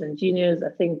seniors and juniors, I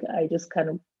think I just kind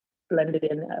of blended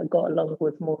in. I got along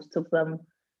with most of them,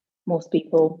 most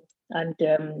people, and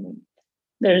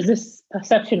there's this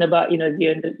perception about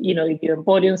if you're in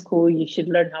boarding school, you should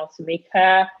learn how to make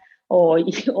hair, or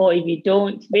or if you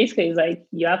don't, basically it's like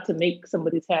you have to make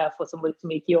somebody's hair for somebody to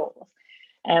make yours.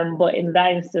 But in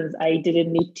that instance, I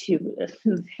didn't need to.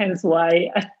 Hence why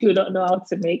I do not know how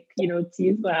to make, to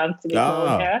use my hands to make my own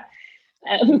Ah, hair.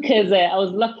 Because I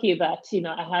was lucky that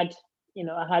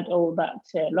I had all that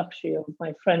luxury of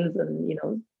my friends and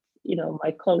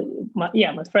my colleagues, my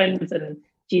friends and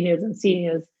juniors and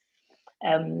seniors,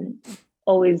 um,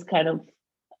 always kind of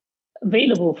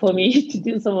available for me to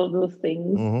do some of those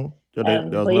things. mm-hmm. So there was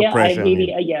But no yeah, I pressure on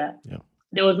really, you. yeah, Yeah,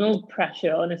 there was no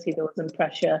pressure. Honestly, there wasn't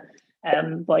pressure.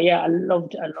 But yeah, I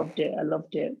loved it. I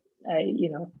loved it.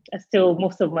 I still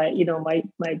most of my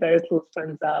very close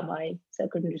friends are my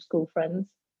secondary school friends,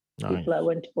 people I nice.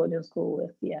 went to boarding school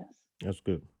with. Yes. That's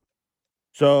good.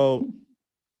 So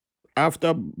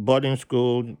after boarding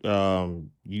school,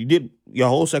 you did your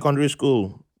whole secondary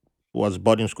school was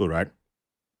boarding school, right?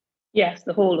 Yes,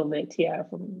 the whole of it. Yeah,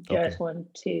 from Okay. JS1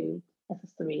 to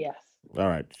SS3. Yes. All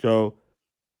right. So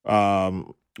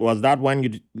was that when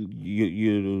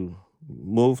you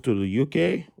moved to the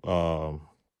UK?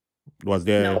 Was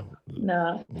there No,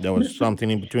 no, there was something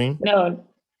in between? no.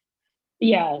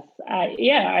 Yes, I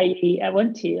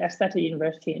started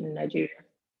university in Nigeria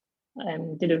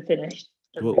and didn't finish.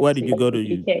 Just moved Where to did you go to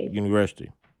the UK.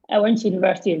 university? I went to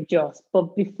University of Jos,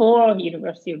 but before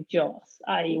University of Jos,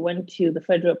 I went to the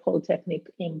Federal Polytechnic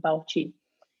in Bauchi.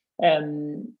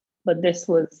 But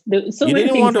so You many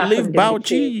didn't things want to leave happened in Bauchi.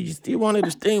 between. You still wanted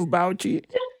to stay in Bauchi.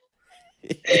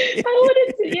 I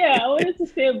wanted to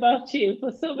stay in Bauchi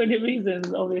for so many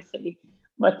reasons, obviously.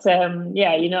 But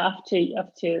yeah,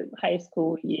 after high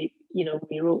school, we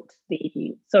wrote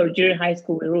during high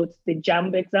school we wrote the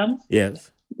JAMB exams.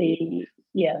 Yes. The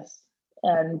Yes,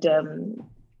 and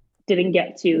didn't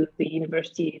get to the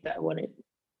university that I wanted.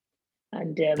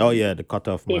 and Oh yeah, the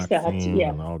cutoff basically mark I had to, thing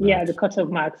and all yeah, that. the cutoff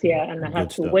marks, yeah, and I Good had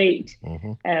to stuff. wait.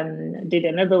 Hmm. Did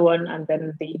another one, and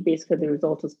then basically the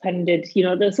result was pended.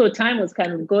 So time was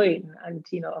kind of going, and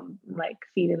I'm like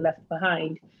feeling left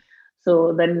behind.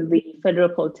 So then the Federal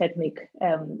Polytechnic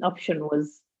option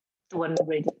was the one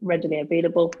readily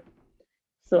available.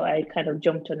 So I kind of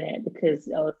jumped on it because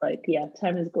I was like, yeah,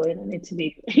 time is going. I need to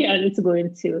be, yeah, I need to go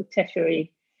into a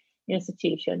tertiary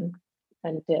institution.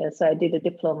 And so I did a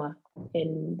diploma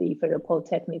in the Federal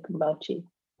Polytechnic in Bauchi.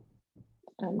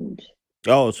 And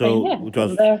Oh, then, so yeah, it from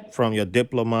was there, from your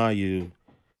diploma you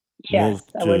yes,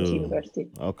 moved I went to to. university.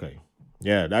 Okay,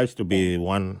 yeah, that used to Yeah, be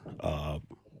one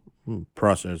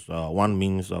process, one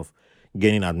means of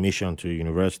gaining admission to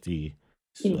university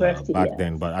university, back yes.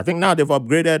 then. But I think now they've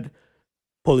upgraded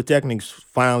polytechnics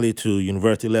finally to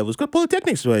university levels because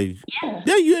polytechnics were Yeah,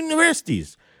 they're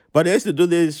universities. But they used to do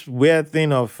this weird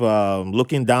thing of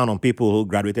looking down on people who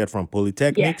graduated from yes,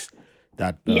 polytechnics.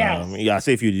 That yes, yeah,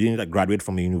 say if you didn't graduate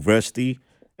from a university,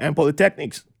 and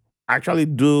polytechnics actually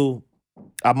do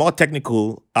are more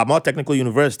technical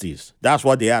universities. That's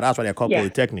what they are. That's what they're called yes,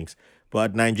 polytechnics.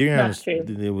 But that's Nigerians, true.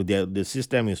 the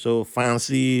system is so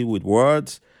fancy with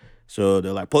words. So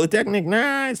they're like, Polytechnic,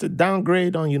 nah, it's a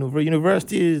downgrade on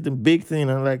university is the big thing.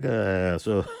 I'm like,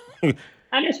 so.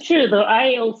 And it's true though.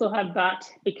 I also had that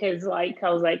because like I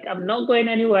was like, I'm not going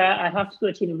anywhere. I have to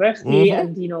go to university, Hmm.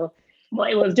 and but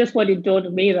it was just what it dawned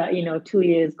on me that 2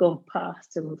 years gone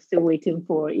past, and I'm still waiting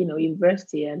for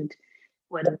university. And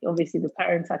when obviously the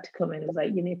parents had to come in, it was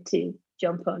like, you need to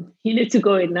jump on, you need to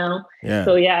go in now. Yeah.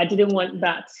 So yeah, I didn't want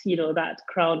that that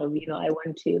crown of I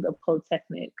went to the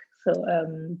Polytechnic. So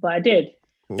but I did,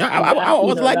 Yeah, and I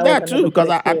was like that was that too another good because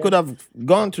I could experience. have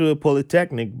gone to a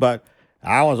polytechnic, but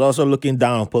I was also looking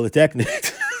down on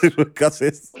polytechnics because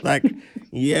it's like,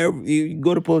 yeah, you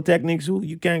go to polytechnics, who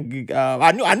you can't.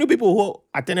 I knew people who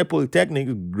attended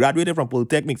polytechnics, graduated from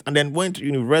polytechnics, and then went to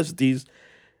universities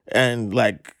and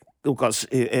like because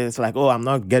it's like, oh, I'm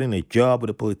not getting a job with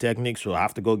a polytechnic, so I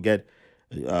have to go get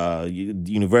the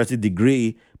university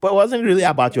degree. But it wasn't really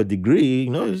about your degree.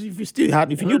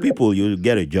 If you knew people, you would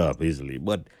get a job easily.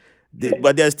 But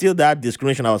there's still that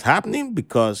discrimination that was happening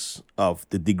because of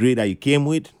the degree that you came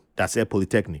with that said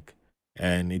polytechnic,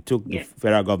 and it took the Yeah.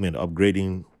 federal government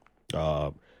upgrading,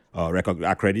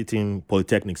 accrediting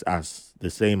polytechnics as the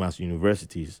same as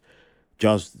universities.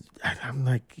 Just I'm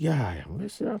like, yeah,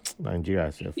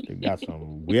 Nigeria self, they got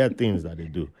some weird things that they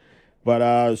do.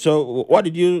 But so what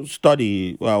did you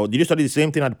study? Well, did you study the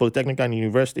same thing at the Polytechnic and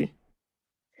university?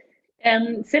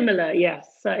 Similar,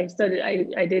 yes. So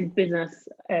I did business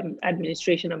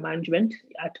administration and management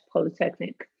at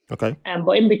Polytechnic. Okay.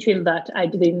 But in between that, I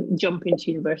didn't jump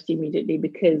into university immediately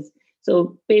because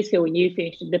so basically when you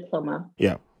finish the diploma,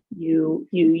 Yeah. you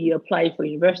apply for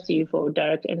university for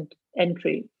direct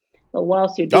entry. But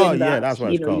whilst you're Oh doing yeah, that, that's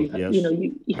what it's called. Yes,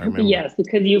 I remember. yes,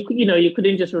 because you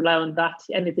couldn't just rely on that.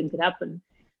 Anything could happen.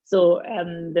 So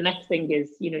the next thing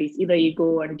is it's either you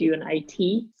go and do an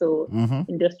IT, so Mm-hmm.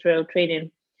 industrial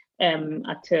training,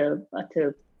 at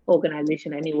a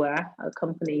organization anywhere,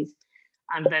 companies,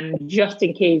 and then just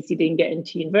in case you didn't get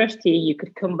into university, you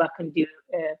could come back and do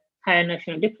a higher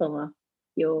national diploma,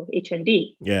 your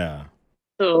HND. Yeah.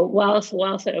 So whilst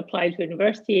I applied to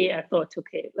university, I thought,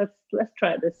 okay, let's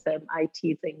try this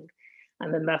IT thing,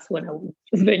 and then that's when I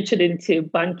ventured into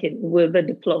banking with a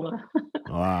diploma.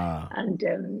 Wow.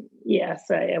 And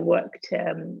yes, I worked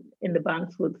in the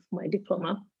banks with my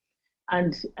diploma,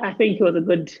 and I think it was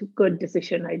a good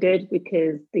decision I did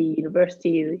because the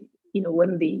university,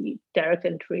 when the direct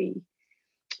entry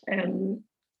um,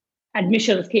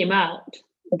 admissions came out,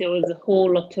 there was a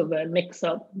whole lot of a mix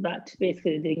up that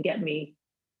basically didn't get me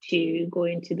to go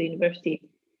into the university.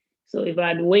 So if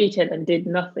I'd waited and did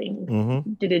nothing,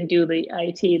 Mm-hmm. didn't do the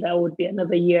IT, that would be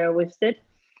another year wasted.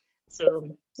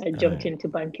 So I jumped into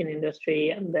banking industry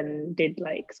and then did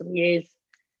like some years,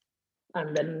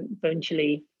 and then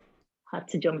eventually had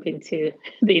to jump into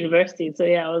the university. So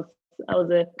yeah, I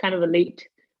was a kind of a late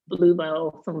bloomer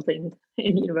or something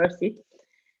in university.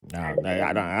 No, And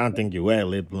I don't think you were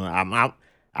late bloomer.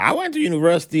 I went to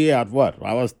university at what?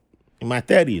 I was in my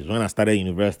 30s when I started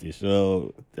university.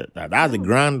 So that's a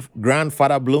oh,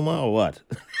 grandfather bloomer or what?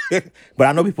 But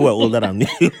I know people were older than me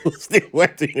who still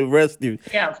went to university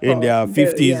yeah, of in course, their there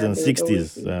 50s yeah, and there would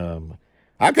always 60s. be.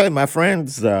 Actually, my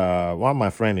friends, one of my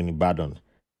friend in Ibadan,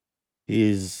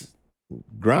 his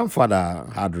grandfather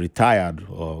had retired,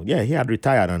 or yeah, he had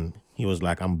retired, and he was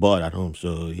like, I'm bored at home.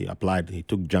 So he applied, he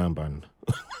took jump and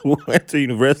went to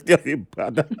University of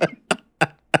Ibadan.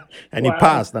 And he Wow,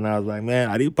 passed, and I was like, man,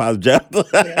 I didn't pass jump.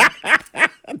 yeah.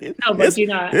 No, but this you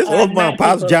know, this I old man admire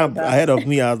passed people like jump that. ahead of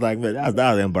me. I was like, man,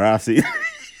 that's embarrassing.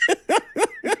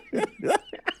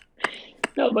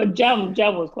 No, but jam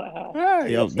was quite hard. Ah,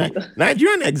 yo, Yes, it was.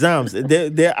 Nigerian exams,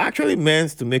 they're actually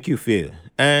meant to make you fail.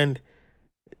 And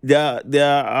there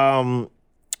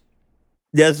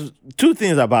there's two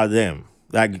things about them,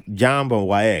 like JAMB and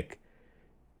WAEC.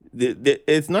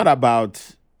 It's not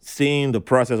about seeing the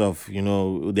process of,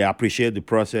 they appreciate the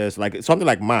process, like something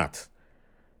like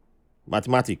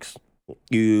mathematics.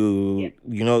 Yeah,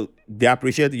 They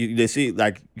appreciate you. They see,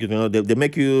 like, they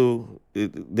make you. They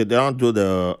don't do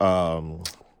the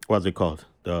what's it called,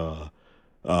 the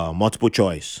multiple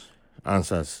choice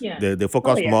answers. yeah. They Oh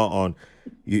focus yeah, more on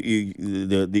they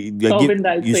give solving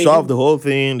that you solve equation. the whole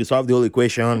thing, they solve the whole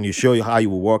equation, you show you how you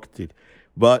will work it.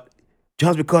 But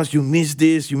just because you miss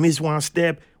this, you miss one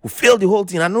step, we fail the whole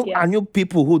thing. I Yeah, knew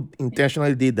people who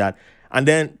intentionally did that. And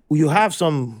then you have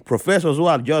some professors who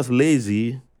are just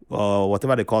lazy, or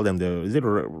whatever they call them, is it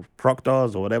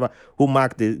proctors or whatever, who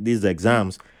mark these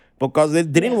exams because they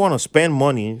didn't yeah, want to spend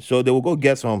money. So they will go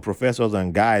get some professors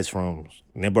and guys from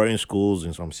neighboring schools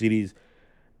in some cities.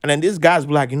 And then these guys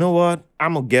be like, you know what?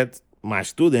 I'm gonna get my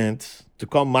students to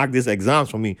come mark these exams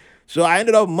for me. So I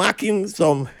ended up marking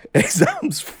some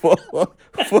exams for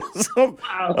some.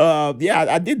 wow. Yeah,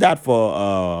 I did that for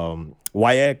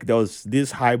WAEC. There was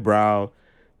this highbrow,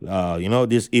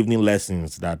 these evening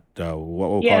lessons that what we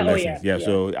call Yeah, oh lessons. yeah, Yeah, yeah.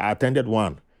 so I attended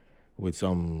one with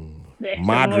some The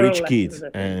mad extramural rich lessons, kids, I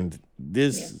think. and Yeah,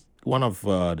 this one of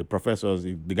the professors,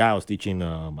 the guy I was teaching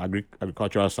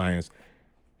agricultural science,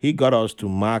 he got us to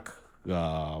mark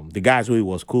the guys who he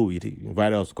was cool with. He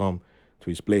invited us to come to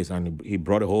his place, and he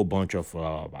brought a whole bunch of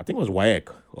I think it was WAEC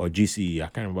or GCE. I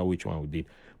can't remember which one we did,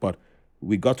 but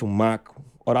we got to mark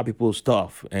other people's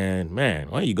stuff. And man,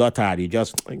 when you got tired, you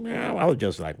just like, man, I was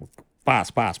just like, pass,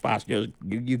 pass, pass. Just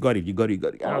you got it, you got it, you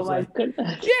got it. I oh was my like,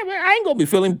 goodness. yeah, man, I ain't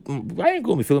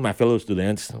gonna be feeling my fellow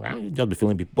students. I'm just be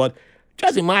feeling people. But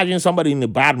just imagine somebody in a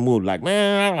bad mood, like,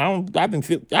 man, I'm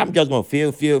just gonna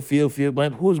feel.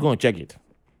 But who's gonna check it?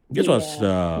 Yeah, This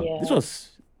yeah,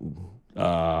 was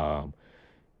uh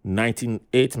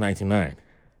 1999.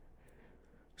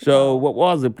 So wow. what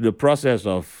was the process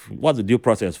of what's the due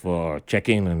process for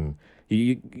checking and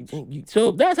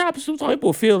so that's how some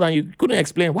people feel, and you couldn't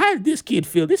explain why did this kid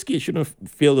feel this kid shouldn't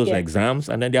fail those Yeah, exams,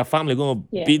 and then their family gonna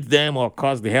yeah, beat them or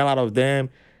curse the hell out of them.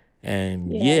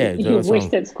 And yeah. yeah, there You was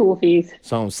wasted school fees.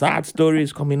 some sad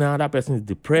stories coming out. That person is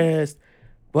depressed.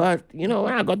 But when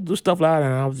I got to do stuff like that,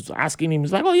 and I was asking him,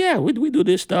 he's like, "Oh yeah, we do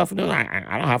this stuff. I don't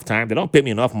have time. They don't pay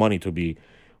me enough money to be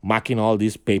marking all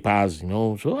these papers.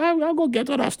 So I'll go get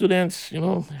other students.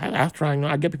 I'll try.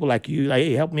 I get people like you, like,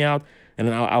 hey, help me out, and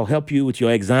then I'll help you with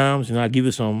your exams. I'll give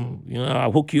you some.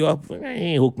 I'll hook you up. He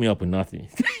ain't hook me up with nothing.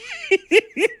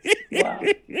 Wow.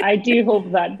 I do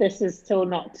hope that this is still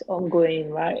not ongoing,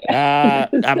 right?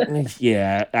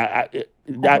 Yeah,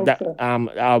 I hope so.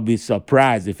 I'll be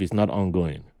surprised if it's not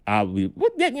ongoing. You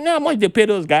know how much they pay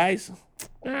those guys?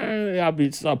 I'll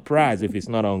be surprised if it's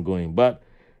not ongoing. But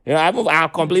I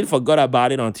completely forgot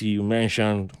about it until you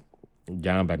mentioned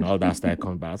Jump and all that stuff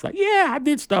coming back. I was like, yeah, I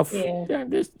did stuff. Yeah, Yeah,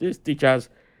 this teachers,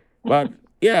 but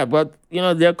yeah, but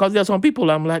because there's some people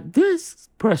I'm like, this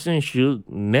person should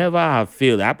never have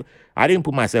failed. I didn't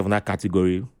put myself in that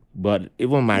category, but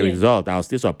even my yeah, result, I was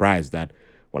still surprised that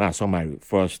when I saw my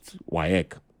first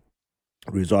WAEC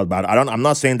result. But I'm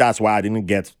not saying that's why I didn't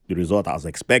get the result I was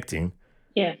expecting.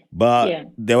 yeah, But yeah.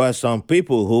 there were some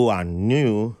people who are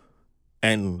new,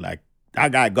 and like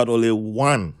that guy got only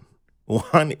one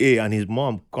A, and his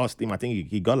mom cost him. I think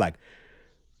he got like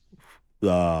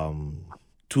um,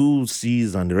 two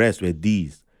C's, and the rest were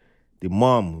D's. The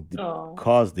mom Oh,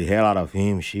 caused the hell out of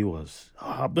him. She was,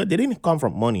 but they didn't come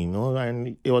from money,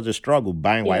 and it was a struggle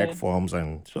buying WAEC yeah, forms,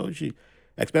 and so she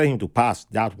expected him to pass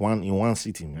that one in one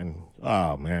sitting, and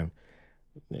oh man,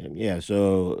 yeah.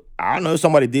 So I don't know if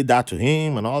somebody did that to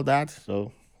him and all that.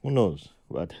 So who knows?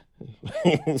 But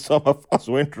some of us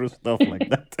went through stuff like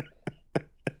that.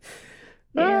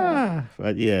 yeah.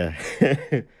 But yeah.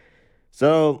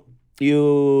 So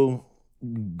you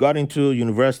got into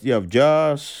University of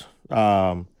Jos.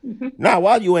 Mhm. Now,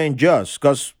 while you were in Jos,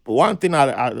 because one thing I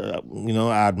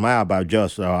admire about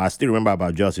Jos, I still remember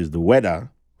about Jos, is the weather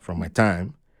from my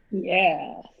time.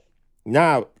 Yeah.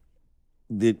 Now,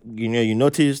 you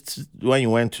noticed when you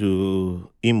went to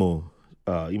Imo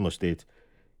State,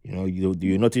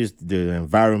 you noticed the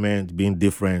environment being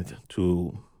different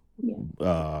to Yeah.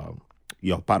 uh,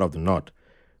 your part of the north.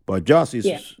 But Jos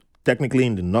Yeah. is technically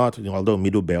in the north, although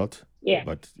middle belt, Yeah.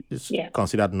 but it's Yeah.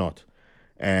 considered north.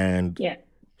 And Yeah.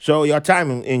 so your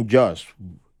time in Jos,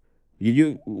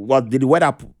 Did the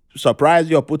weather surprise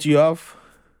you or put you off?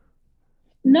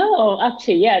 No,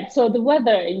 actually, yeah. So the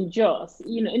weather in Jos,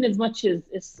 in as much as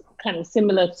it's kind of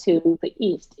similar to the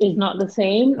East, is not the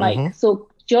same. Like, Mm-hmm. so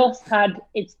Jos had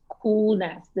its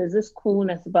coolness. There's this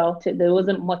coolness about it. There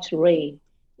wasn't much rain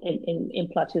in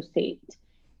Plateau State,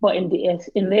 but in the East,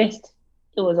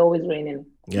 it was always raining.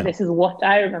 Yeah. This is what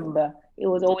I remember. It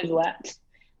was always wet.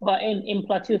 But in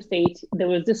Plateau State, there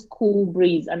was this cool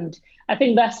breeze, and I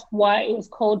think that's why it was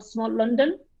called Small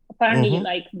London. Apparently, Mm-hmm.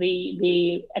 like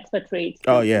the expatriates,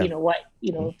 Oh yeah.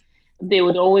 they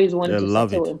would always want They to love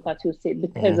settle it. in Plateau State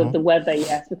because of Mm-hmm. the weather.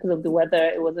 Yes, because of the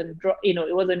weather. It wasn't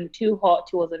it wasn't too hot.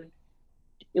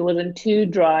 It wasn't too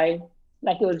dry.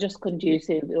 Like, it was just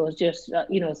conducive. It was just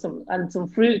some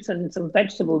fruits and some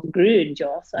vegetables grew in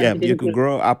Jos, and Yeah, they you didn't could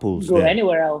grow apples grow there.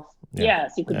 anywhere else. Yeah,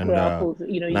 Yes, you could and grow apples.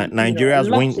 A Nigeria's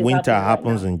lot is winter happening right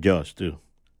happens now. in Jos too,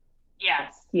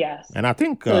 Yes, yes. and I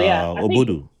think So yeah, I think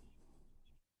Obudu.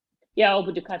 yeah,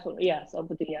 Obudu Cattle. Yes,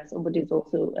 Obudu is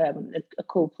also a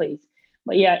cool place.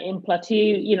 But yeah, in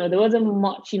Plateau, there wasn't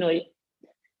much.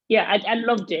 Yeah, I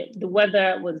loved it. The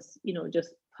weather was,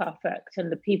 just perfect,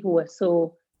 and the people were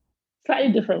so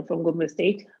slightly different from Gombe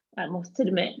State. I must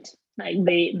admit, like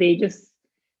they just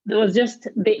there was just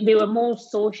they were more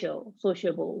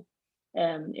sociable,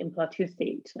 in Plateau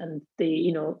State, and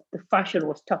the fashion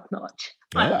was top notch.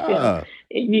 I feel Ah,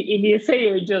 if you say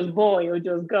you're just boy or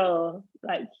just girl,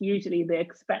 like usually they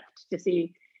expect to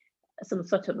see some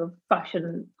sort of a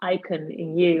fashion icon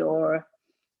in you, or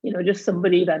just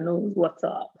somebody that knows what's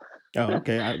up. oh,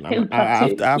 okay. In Plateau, I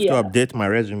have to yeah, update my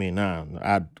resume now.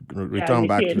 I'd yeah, return you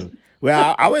back should. to.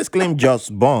 Well, I always claim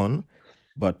just born,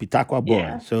 but Pitaqua boy.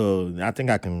 Yeah, So I think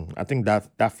I can. I think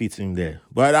that fits in there.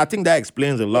 But I think that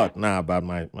explains a yeah, lot now about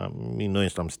me knowing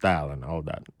some style and all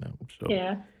that. So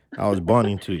yeah, I was born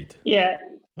into it. yeah.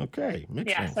 Okay, makes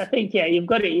Yes, I sense. think yeah, you've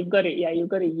got it. You've got it. Yeah, you've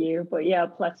got a year. But yeah,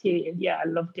 Plateau. Yeah, I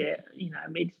loved it. I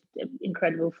made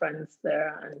incredible friends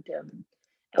there, and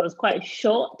it was quite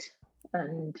short,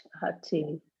 and had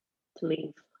to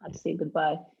leave. Had to say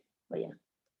goodbye. But yeah,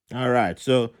 All right.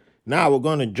 So now we're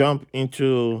going to jump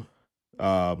into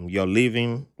your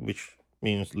living, which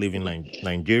means leaving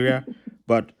Nigeria.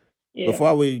 But yeah.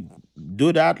 before we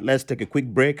do that, let's take a quick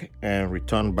break and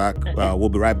return back. Okay. We'll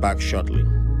be right back shortly.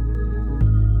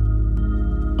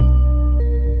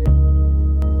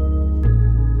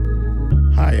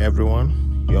 Hi,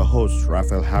 everyone. Your host,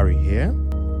 Raphael Harry here.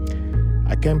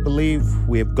 I can't believe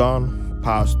we've gone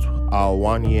past our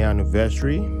 1 year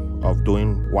anniversary of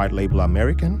doing White Label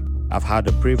American. I've had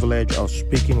the privilege of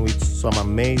speaking with some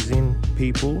amazing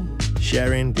people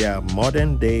sharing their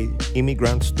modern day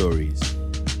immigrant stories.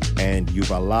 And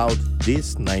you've allowed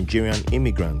this Nigerian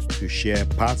immigrant to share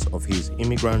parts of his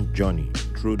immigrant journey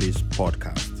through this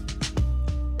podcast.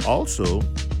 Also,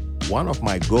 one of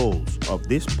my goals of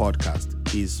this podcast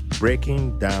is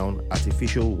breaking down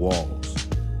artificial walls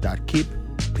that keep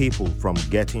people from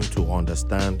getting to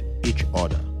understand each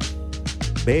other.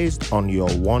 Based on your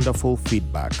wonderful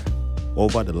feedback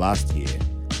over the last year,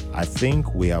 I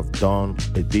think we have done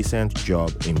a decent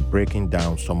job in breaking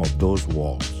down some of those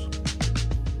walls.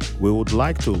 We would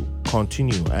like to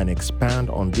continue and expand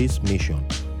on this mission,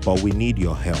 but we need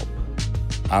your help.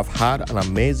 I've had an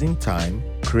amazing time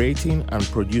creating and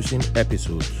producing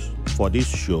episodes for this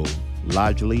show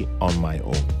largely on my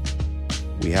own.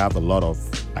 We have a lot of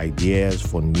ideas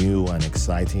for new and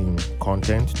exciting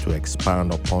content to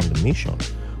expand upon the mission,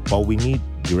 but we need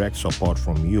direct support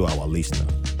from you, our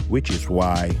listeners, which is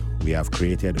why we have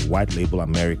created a White Label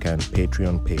American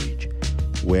Patreon page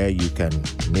where you can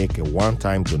make a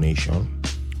one-time donation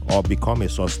or become a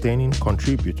sustaining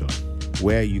contributor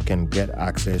where you can get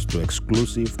access to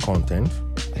exclusive content,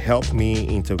 help me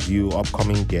interview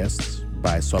upcoming guests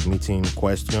by submitting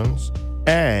questions,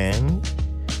 and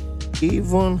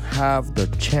even have the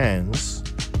chance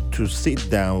to sit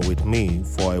down with me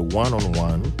for a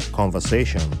one-on-one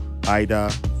conversation, either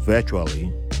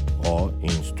virtually or in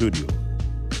studio.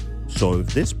 So if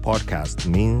this podcast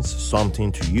means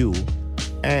something to you,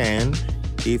 and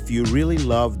if you really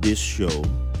love this show,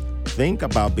 think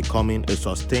about becoming a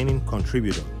sustaining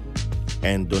contributor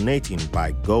and donating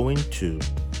by going to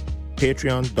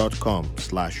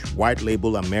patreon.com/white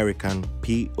label American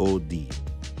POD.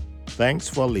 Thanks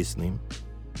for listening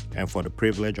and for the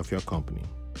privilege of your company.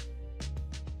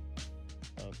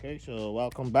 Okay, so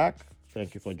welcome back.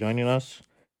 Thank you for joining us.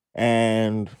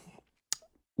 And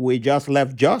we just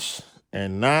left Josh,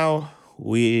 and now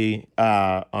we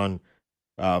are on.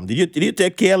 Did you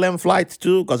take KLM flights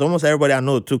too? Because almost everybody I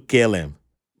know took KLM.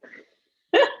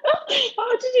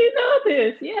 How did you know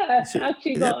this. Yeah, So, I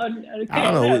actually yeah, got on I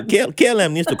don't know. KLM.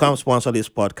 KLM needs to come sponsor this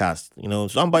podcast.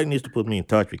 Somebody needs to put me in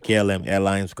touch with KLM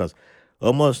Airlines because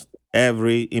almost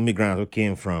every immigrant who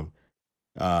came from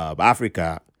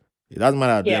Africa, it doesn't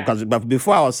matter Yeah, because but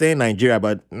before I was saying Nigeria,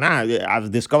 but now I've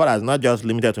discovered that it's not just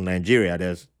limited to Nigeria.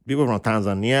 There's people from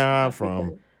Tanzania, from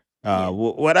African. Yeah,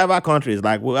 whatever countries.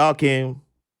 Like we all came.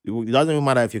 It doesn't even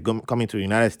matter if you're coming to the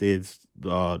United States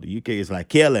or the UK. It's like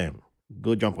KLM.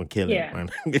 Go jump on KLM yeah,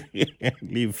 and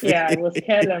leave. yeah. It was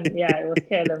KLM. Yeah, it was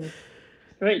KLM.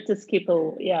 Straight to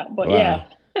Schiphol. Yeah, but Wow. yeah,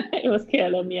 it was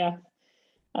KLM. Yeah,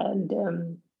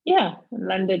 and yeah, and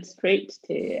landed straight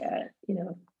to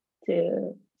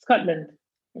to Scotland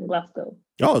in Glasgow.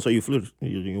 Oh, so you flew.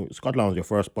 Scotland was your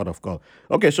first port of call.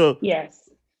 Okay, so Yes.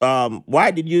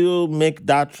 why did you make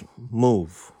that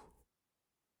move?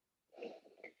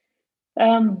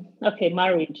 Okay,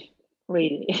 marriage,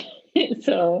 really.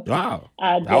 So Wow,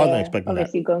 I'd I wasn't expecting that.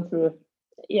 obviously gone through.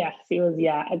 Yes, it was.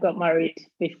 Yeah, I got married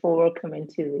before coming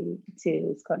to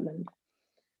Scotland.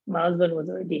 My husband was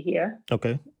already here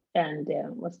Okay. and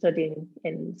was studying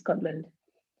in Scotland,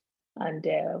 and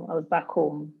I was back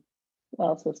home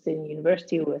whilst I was still in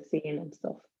university. We were seeing and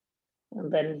stuff, and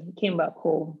then he came back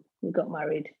home. We got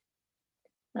married,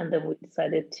 and then we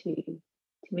decided to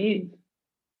move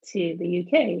to the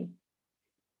UK.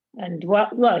 And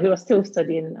well, he was still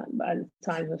studying at the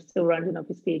time. He was still rounding up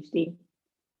his PhD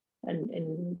and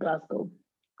in Glasgow.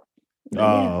 And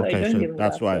yeah, Oh, so I okay. joined So him in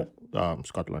that's why Glasgow.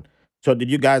 Scotland. So did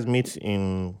you guys meet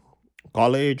in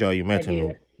college or you met in?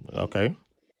 Nigeria. Okay.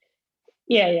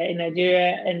 Yeah, yeah, in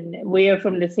Nigeria, and we are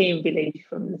from the same village,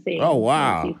 from the Oh same,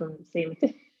 obviously wow, from the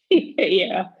same.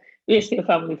 Yeah, we're still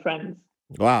family friends.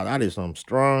 wow, that is some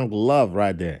strong love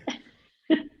right there.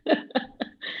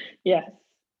 Yes,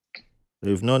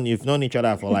 You've known each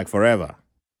other for like forever.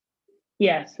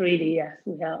 yes, really, yes,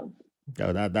 we have.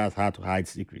 Yeah, that's hard to hide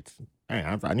secrets. Hey,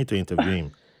 I need to interview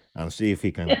him and see if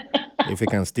he can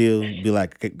still be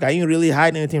like, can you really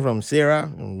hide anything from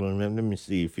Sarah? Let me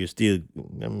see if you still.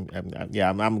 Yeah,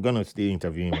 I'm gonna still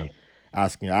interview him and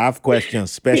ask him. I have questions You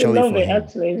especially love for it, him.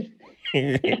 actually.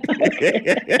 Okay.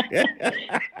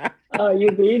 Oh,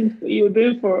 you've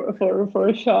been for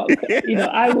a shock.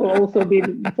 I will also be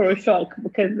for a shock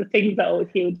because the things that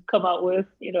he would come out with,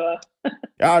 well,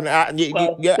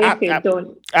 Yeah, they say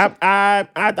don't.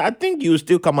 I think you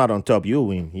still come out on top. You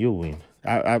win. You win.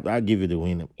 I'll give you the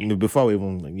win. Before we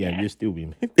even, yeah, Yeah. you still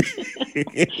win.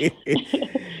 Yes.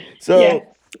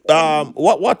 So,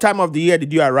 what time of the year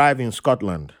did you arrive in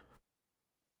Scotland?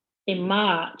 In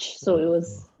March, so it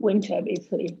was winter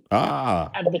basically.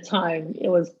 Ah, At the time, it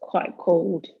was quite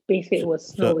cold. Basically, it was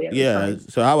so snowy at the yeah. time.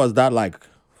 So how was that like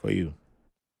for you?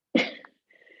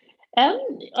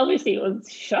 Obviously, it was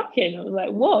shocking. It was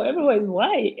like, whoa, everyone's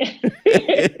white.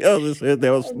 There was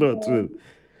And snow too.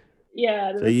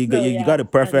 yeah, there So was you got snow. you got Yeah, a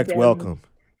and perfect welcome.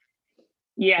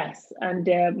 yes,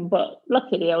 and but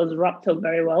luckily, I was wrapped up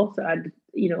very well, so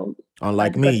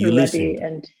Unlike I'd me, you gotten ready, listened.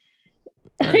 and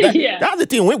And yeah, that's the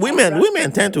thing. I'd wrapped Women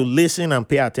up tend very to well. listen and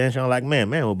pay attention. Like men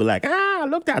will be like, I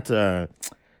looked at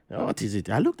what is it?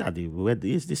 I looked at the weather.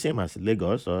 It's the same as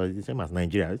Lagos or it's the same as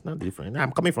Nigeria. It's not different.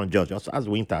 I'm coming from Georgia, just as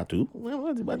winter too. Well,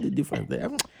 what's the difference there?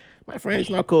 My friend, it's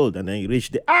not cold. And then you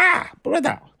reach the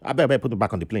brother. I better put it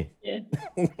back on the plane. Yeah,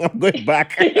 I'm going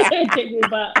back. take me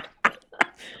back.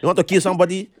 You want to kill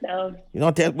somebody? No, You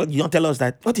don't tell us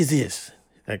that. What is this?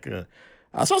 Like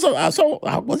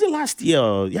was it last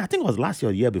year? Yeah, I think it was last year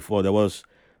or the year before. There was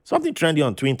something trendy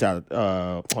on Twitter.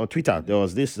 On Twitter, there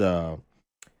was this.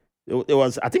 It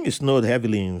was. I think it snowed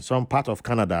heavily in some part of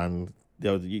Canada, and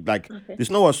there was like okay, the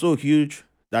snow was so huge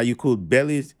that you could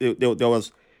barely. There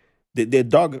was they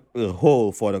dug a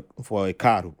hole for a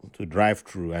car to drive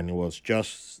through, and it was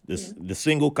just yeah. the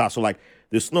single car. So like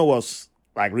the snow was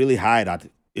like really high that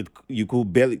it you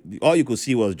could barely all you could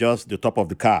see was just the top of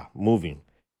the car moving,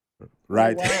 Oh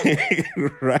right?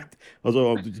 wow. Right.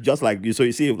 Also, just like you, so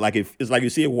you see like if it's like you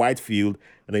see a white field,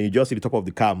 and then you just see the top of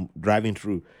the car driving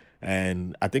through.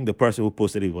 And I think the person who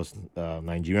posted it was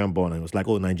Nigerian born, and it was like,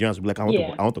 "Oh, Nigerians will be like,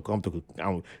 Yeah, I want to come to,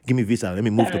 give me visa, let me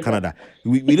move to Canada.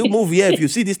 Canada. Will you move here if you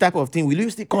see this type of thing? Will you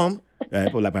still come?"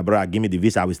 People like my brother, give me the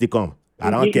visa, I will still come. I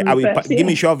You don't give care. me first, Give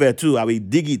me yeah. shovel too. I will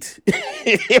dig it.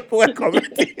 People were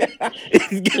commenting.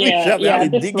 Give me Yeah, shovel, I yeah, will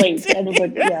at this dig rate, it.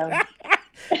 everybody, yeah,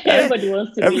 Eh, everybody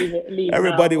wants to Every, leave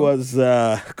everybody now. was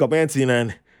commenting,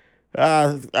 and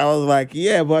I was like,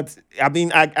 yeah, but I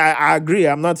mean, I agree.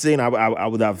 I'm not saying I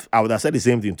would have said the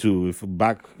same thing too. If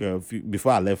back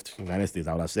before I left the United States,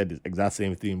 I would have said the exact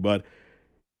same thing. But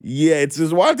yeah, it's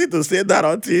just one thing to say that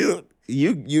until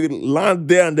you land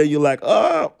there and then you're like,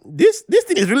 oh, this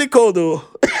thing is really cold though.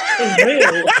 It's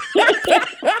real.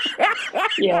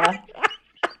 Yeah.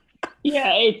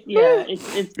 It's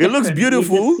It looks different.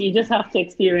 beautiful. You just have to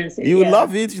experience it. You Yeah.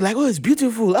 love it. You're like, oh, it's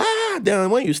beautiful. Then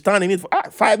when you stand in it for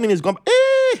 5 minutes, gone.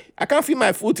 I can't feel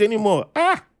my foot anymore.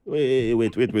 Wait.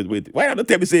 Why don't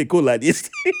tell me say it cool like this?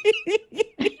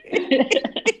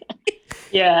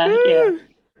 Yeah.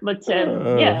 But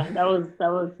Uh, yeah, that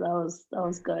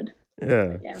was good. yeah.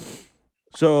 But yeah.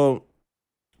 So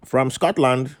from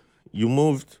Scotland, you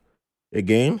moved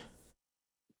again.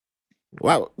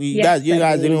 Wow, Yes, you I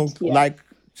guys did. didn't Yeah. like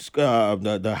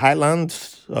the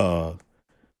Highlands.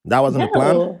 That wasn't the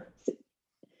plan. No.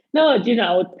 No, do you know,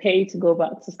 I would pay to go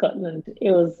back to Scotland.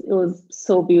 It was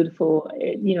so beautiful.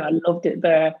 I loved it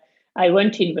there. I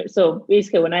went to university. So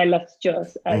basically, when I left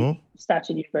JUS, I Mm-hmm.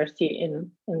 started university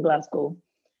in Glasgow,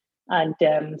 and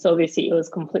so obviously it was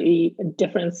completely a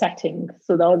different setting.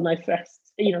 So that was my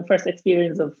first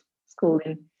experience of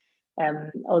schooling. I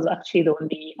was actually the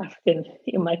only African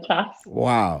in my class.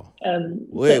 Wow. So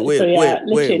Wait, so wait, yeah, wait, wait,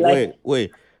 literally like wait,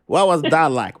 wait. What was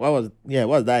that like? What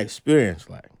was that experience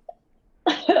like?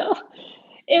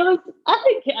 it was. I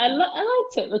think I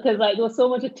liked it because like there was so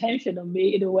much attention on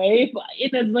me in a way. But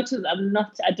in as much as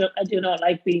I do not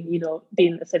like being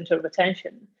the center of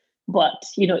attention. But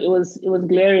it was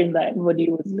glaring that everybody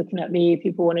was looking at me.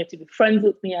 People wanted to be friends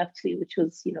with me actually, which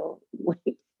was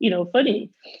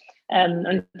funny.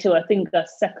 Until I think the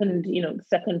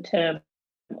second term,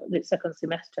 the second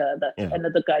semester, that Yeah.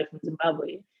 another guy from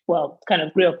Zimbabwe, well, kind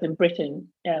of grew up in Britain,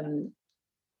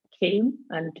 came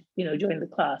and joined the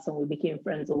class, and we became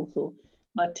friends also.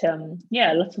 But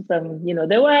yeah, lots of them,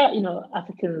 there were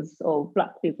Africans or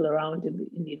black people around in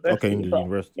the Okay, in university, the but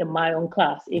university. in my own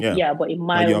class, Yeah. but in But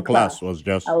my your own class, class was I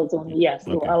just was only yes,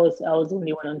 so okay. I was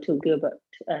only one until Gilbert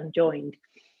joined.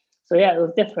 So yeah, it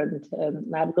was different.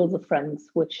 I had loads of friends,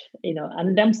 which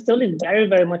and I'm still in very,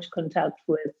 very much contact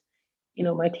with.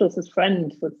 My closest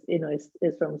friend is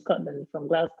from Scotland, from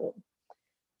Glasgow.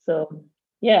 So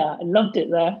yeah, I loved it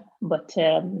there, but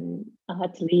I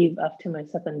had to leave after my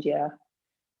second year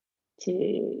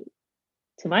to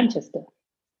Manchester.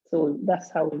 So that's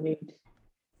how we moved.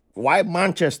 Why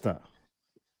Manchester?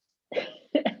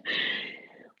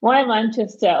 Why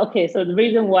Manchester? Okay, so the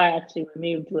reason why actually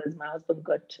we moved was my husband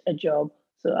got a job.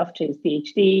 So after his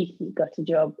PhD, he got a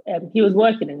job. He was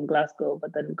working in Glasgow,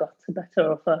 but then got a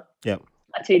better offer Yeah.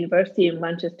 at a university in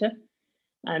Manchester.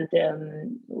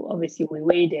 And obviously we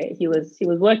weighed it. He was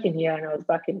working here, and I was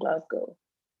back in Glasgow,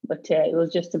 but it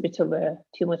was just a bit of a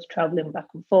too much traveling back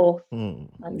and forth. And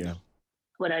Yeah.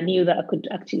 when I knew that I could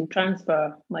actually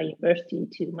transfer my university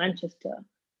to Manchester,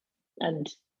 and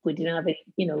we didn't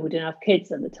have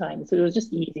kids at the time, so it was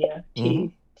just easier Mm-hmm.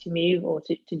 to move or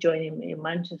to join him in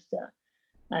Manchester.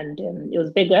 And it was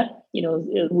bigger.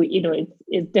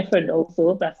 It's different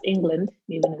also. That's England,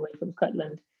 moving away from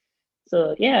Scotland.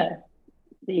 So yeah,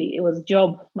 it was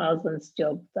my husband's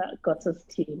job that got us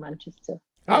to Manchester,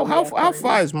 How where we how are how far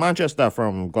currently. is Manchester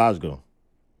from Glasgow?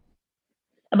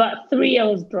 About 3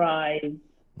 hours drive.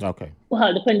 Okay.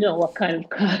 Well, depending on what kind of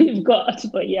car you've got,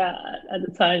 but yeah, at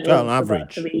the time it Well, on was about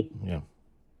average. three. Yeah.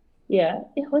 Yeah,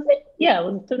 was it? Yeah, it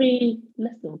was three,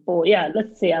 less than four. Yeah,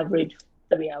 let's say average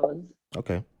 3 hours.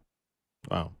 Okay.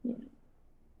 Wow. Yeah,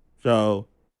 So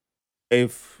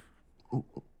if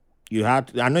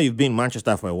I know you've been in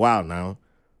Manchester for a while now,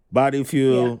 but if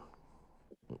yeah.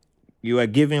 you are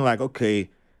giving like, okay,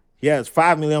 yes,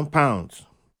 £5 million,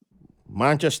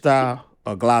 Manchester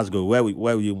or Glasgow, where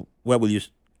will you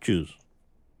choose?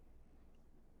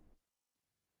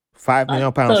 Five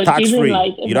million pounds So do tax you mean free.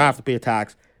 like You don't have to pay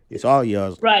tax. It's all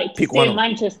yours. right to Pick stay one in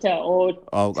Manchester or to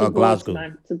or go to Glasgow.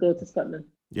 Scotland?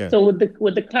 Yeah. So with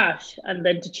the clash, and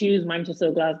then to choose Manchester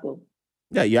or Glasgow.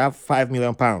 Yeah, you have £5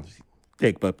 million.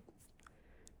 Take, but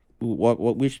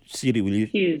which city will you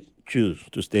Choose. choose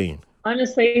to stay in?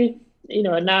 Honestly,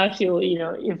 now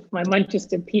if my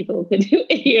Manchester people could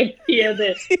hear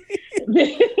this,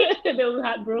 they'll be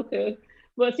heartbroken.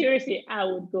 But seriously, I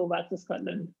would go back to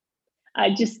Scotland.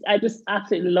 I just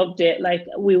absolutely loved it. Like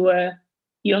we were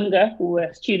younger, we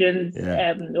were students.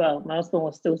 Yeah. Well, my husband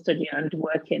was still studying and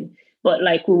working, but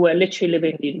like we were literally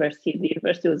living in the university. The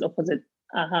university was opposite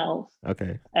our house.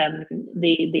 Okay.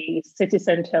 The city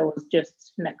center was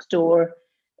just next door.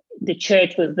 The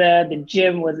church was there, the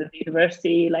gym was in the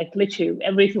university, like literally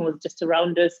everything was just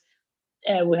around us.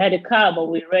 We had a car, but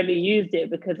we rarely used it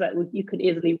because like you could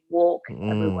easily walk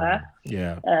everywhere.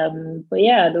 Yeah. But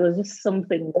yeah, there was just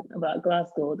something about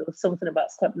Glasgow. There was something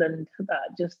about Scotland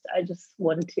that I just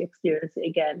wanted to experience it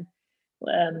again.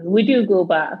 We do go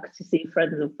back to see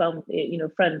friends and family,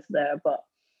 friends there, but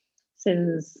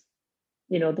since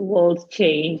the world's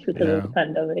changed because of Yeah. the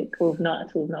pandemic. We've not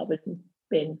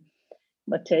been,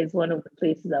 but it's one of the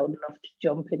places I would love to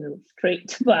jump in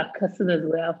straight back as soon as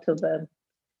we're out of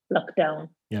lockdown.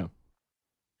 Yeah.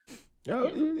 Yeah,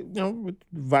 Yeah, with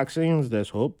vaccines, there's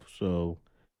hope. So,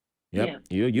 yep,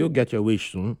 yeah, you'll mm, get your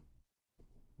wish soon,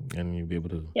 and you'll be able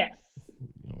to, yes.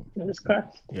 you know, Fingers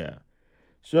crossed. yeah.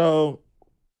 So,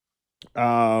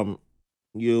 um,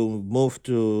 you moved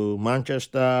to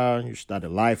Manchester. You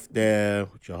started life there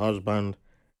with your husband,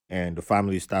 and the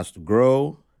family starts to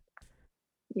grow.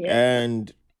 Yeah.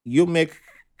 And you make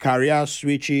career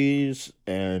switches,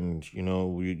 and you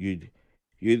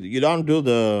don't do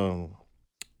the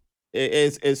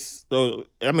it's so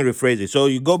let me rephrase it. So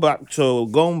you go back, so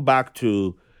going back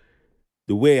to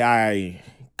the way I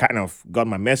kind of got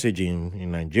my message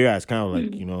in Nigeria, it's kind of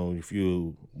like, Mm. if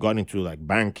you got into like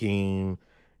banking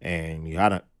and you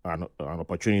had an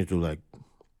opportunity to like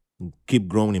keep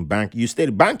growing in bank. You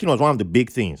stayed banking was one of the big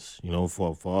things,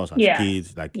 for us as Yes.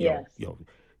 kids. Like Yes.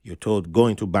 you're told go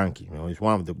into banking. It's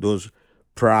one of those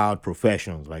proud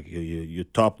professions. Like you're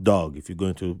top dog if you go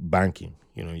into banking.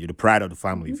 You're the pride of the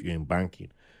family if Hmm. you're in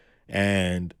banking.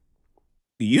 And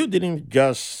you didn't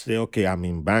just say, okay, I'm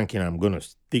in banking, I'm gonna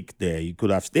stick there. You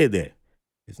could have stayed there.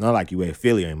 It's not like you were a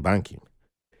failure in banking.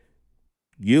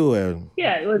 You were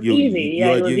Yeah, it was easy.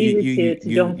 Yeah, it was easy to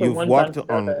jump from you've one worked bank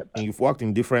to the other. But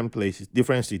in different places,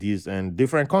 different cities, and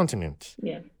different continents.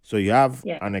 yeah, So you have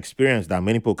yeah, an experience that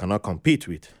many people cannot compete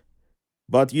with.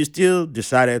 But you still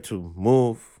decided to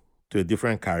move to a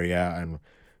different career and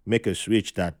make a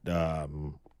switch that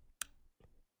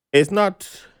it's not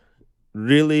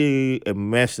really a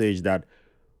message that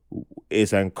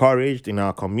is encouraged in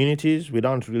our communities. We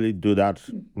don't really do that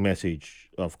mm, message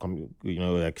of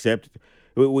except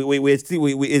we still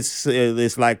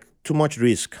it's like too much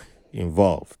risk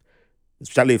involved,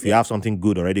 especially if you yeah, have something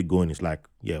good already going. It's like,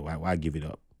 yeah, why give it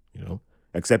up, you know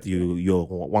except yeah, you're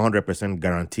 100%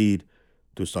 guaranteed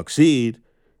to succeed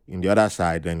in the other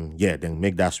side. Then yeah, then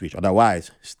make that switch.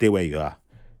 Otherwise, stay where you are.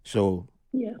 So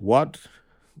yeah. what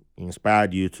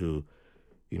inspired you to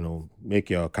make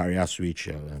your career switch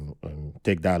and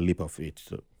take that leap of faith?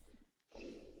 So,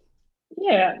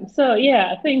 Yeah. So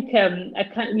yeah, I think I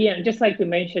can't, just like you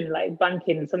mentioned, like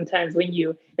banking, sometimes when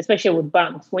you, especially with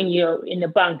banks, when you're in a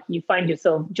bank, you find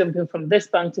yourself jumping from this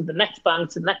bank to the next bank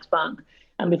to the next bank.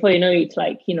 And before you know it,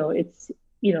 like,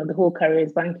 the whole career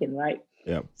is banking, right?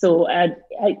 yeah. So I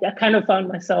kind of found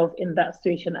myself in that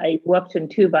situation. I worked in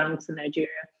two banks in Nigeria.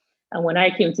 And when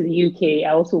I came to the UK,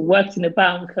 I also worked in a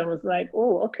bank and was like,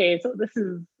 oh, okay, so this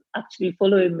is actually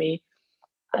following me.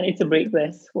 I need to break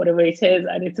this, whatever it is,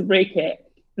 I need to break it.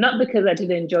 Not because I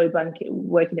didn't enjoy banking,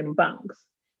 working in banks,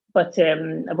 but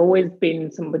I've always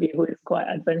been somebody who is quite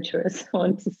adventurous. I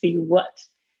want to see what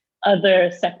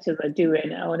other sectors are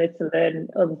doing. I wanted to learn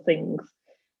other things.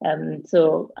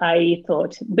 So I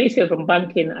thought, basically from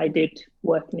banking, I did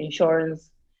work in insurance.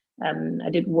 I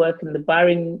did work in the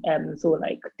barring, so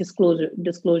like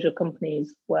disclosure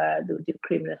companies where they would do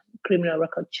criminal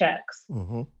record checks,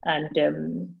 Mm-hmm.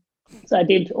 and so I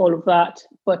did all of that.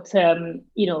 But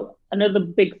another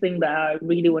big thing that I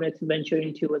really wanted to venture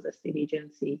into was a state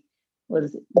agency,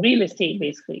 was real estate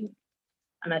basically.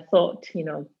 And I thought,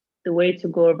 the way to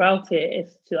go about it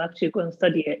is to actually go and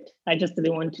study it. I just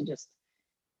didn't want to just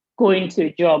go into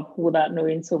a job without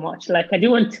knowing so much. Like I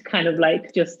do want to kind of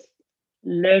like just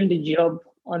learn the job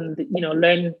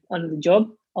learn on the job.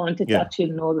 I wanted to Yeah.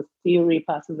 actually know the theory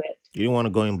part of it. You didn't want to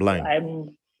go in So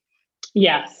blind.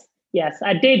 yes, yes,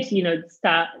 I did,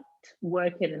 start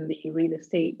working in the real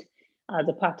estate as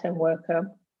a part-time worker,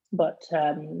 but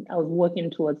I was working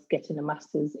towards getting a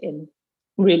master's in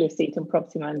real estate and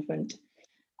property management.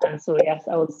 And so yes,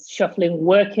 I was shuffling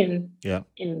working Yeah.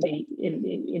 in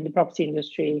the property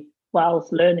industry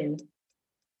whilst learning,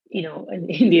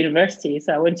 in the university.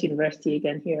 So I went to university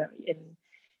again here in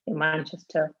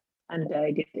Manchester, and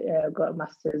I did got a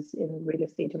master's in real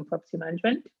estate and property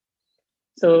management.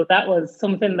 So that was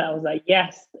something that I was like,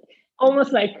 yes,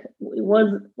 almost like it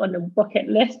was on the bucket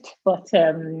list, but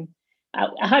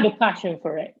I had a passion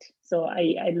for it. So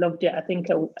I loved it. I think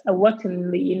I worked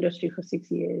in the industry for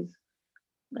 6 years.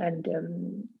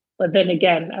 And but then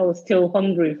again, I was still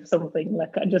hungry for something.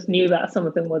 Like I just knew that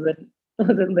something wasn't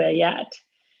there yet.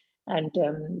 And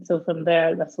so from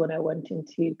there, that's when I went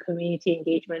into community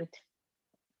engagement,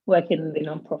 working in the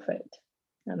nonprofit.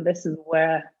 And this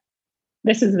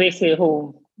is basically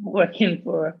home, working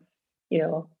for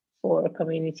a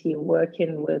community,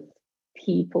 working with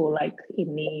people like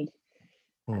in need.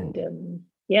 Hmm. And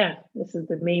yeah, this is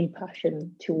the main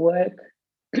passion, to work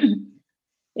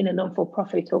in a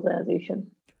non-for-profit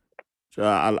organization. So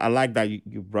I like that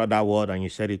you brought that word and you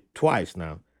said it twice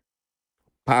now.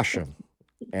 Passion.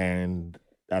 And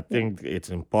I Yeah. think it's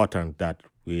important that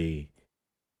we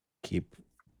keep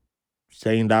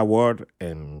saying that word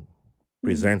and Mm,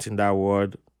 presenting that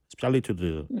word, especially to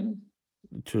the mm,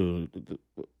 to the,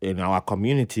 in our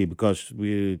community, because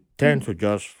we tend mm. to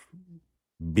just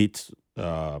beat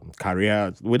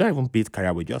career. We don't even beat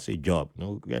career. We just say job.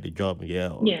 Get a job, yeah,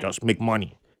 or Yeah. just make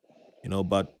money.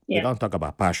 But we Yeah. don't talk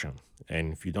about passion.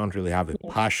 And if you don't really have a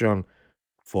Yeah. passion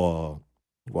for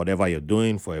whatever you're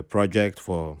doing, for a project,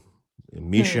 for a Mm,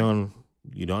 mission,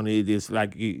 you don't need this.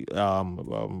 Like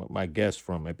my guest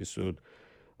from episode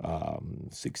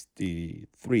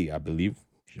 63, I believe.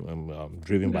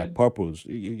 Driven by mm. purpose.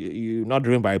 You're not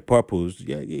driven by purpose.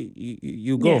 Yeah,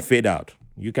 you go and Yeah. fade out.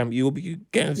 You can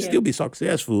Yeah. still be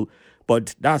successful,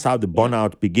 but that's how the Yeah.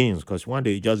 burnout begins. Because one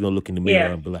day you're just gonna look in the mirror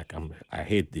Yeah. and be like, I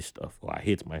hate this stuff, or I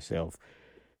hate myself.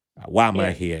 Why am I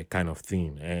Yeah. here? Kind of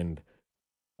thing. And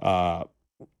uh,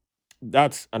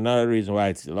 that's another reason why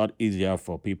it's a lot easier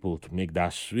for people to make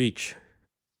that switch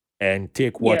and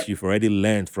take Yeah. what you've already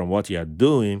learned from what you're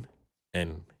doing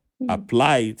and Mm.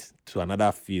 apply it to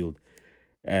another field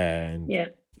and Yeah.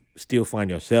 still find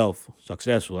yourself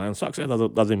successful. And success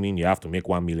doesn't mean you have to make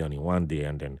 1 million in one day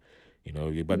and then,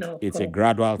 but No, of it's a course.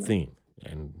 gradual No. thing.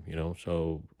 And,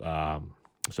 so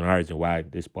it's another reason why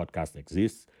this podcast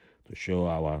exists to show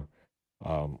our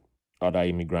um, other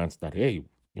immigrants that, hey,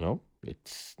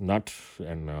 it's not,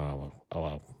 and our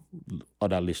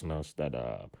other listeners that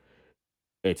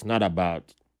it's not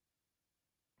about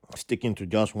sticking to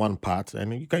just one part.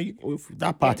 And if that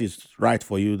Yeah. part is right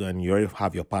for you, then you already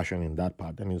have your passion in that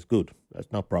part, then it's good.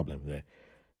 There's no problem there.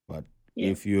 But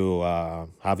Yeah. if you are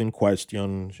having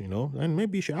questions, then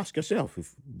maybe you should ask yourself,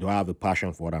 if do I have a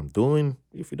passion for what I'm doing?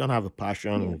 If you don't have a Yeah.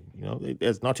 passion,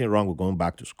 there's nothing wrong with going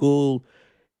back to school,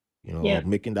 or Yeah.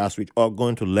 making that switch, or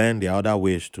going to learn. There are other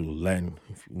ways to learn.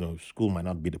 School might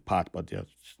not be the path, but there are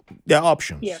Yeah.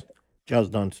 options.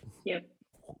 Just don't Yeah.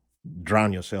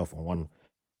 drown yourself in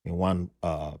one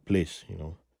place.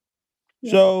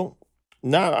 Yeah. So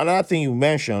now another thing you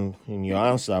mentioned in your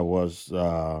answer was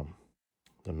the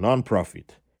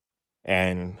nonprofit,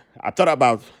 and I thought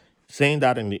about saying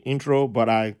that in the intro, but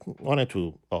I wanted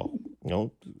to,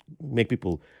 make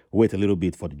people wait a little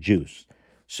bit for the juice.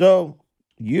 So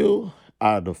you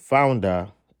are the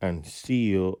founder and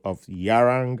CEO of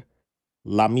Yarang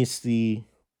Lamisi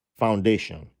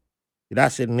Foundation. Did I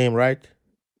say the name right?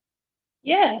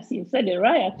 Yes, you said it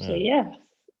right, Yeah. actually. Yes.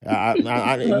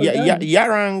 Well done.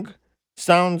 Yarang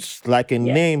sounds like a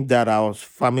Yeah. name that I was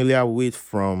familiar with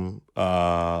from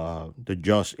the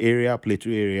Jos area,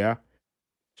 Plateau area.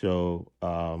 So,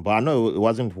 but I know it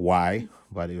wasn't Y,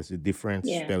 but it was a different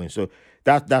Yeah. spelling. So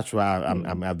that's why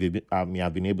Mm.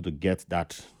 I've been able to get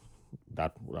that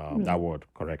Mm. word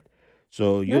correct.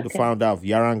 So you're the Okay. founder of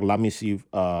Yarang Lamisi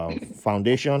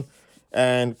Foundation,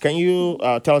 and can you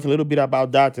tell us a little bit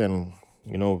about that and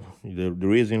the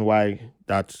reason why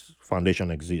that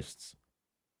foundation exists?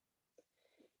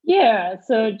 Yeah,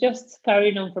 so just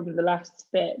carrying on from the last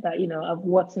bit that, I've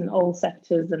worked in all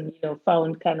sectors and,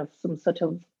 found kind of some sort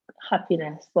of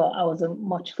happiness, but I wasn't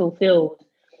much fulfilled.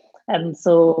 And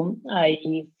so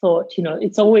I thought,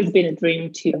 it's always been a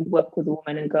dream to work with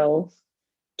women and girls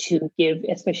to give,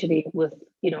 especially with,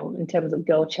 in terms of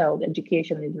girl child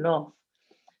education in the North.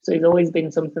 So it's always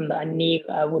been something that I knew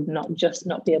I would not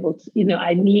be able to,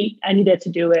 I needed to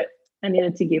do it. I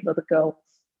needed to give other girls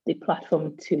the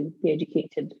platform to be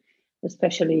educated,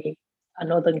 especially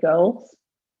northern girls.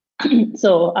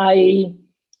 So I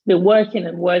been working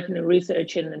and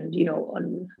researching and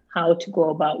on how to go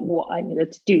about what I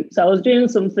needed to do. So I was doing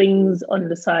some things on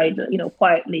the side,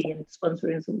 quietly and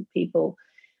sponsoring some people,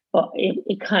 but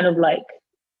it kind of like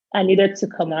I needed to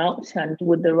come out and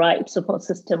with the right support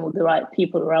system, with the right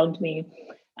people around me,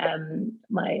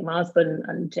 my husband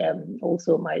and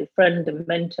also my friend and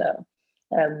mentor,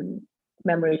 um,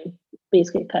 memory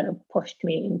basically kind of pushed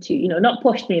me into, not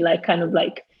pushed me, like kind of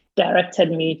like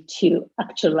directed me to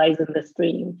actualizing this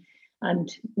dream and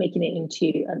making it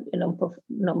into a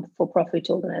non-for-profit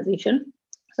organization.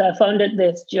 So I founded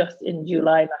this just in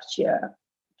July last year,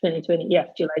 2020. Yeah,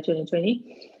 July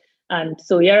 2020. And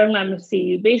so Young Mammoth,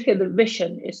 basically the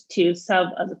vision is to serve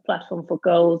as a platform for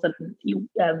girls and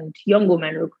young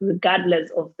women, regardless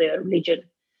of their religion,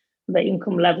 their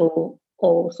income level,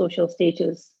 or social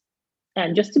status,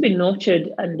 and just to be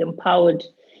nurtured and empowered,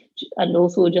 and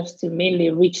also just to mainly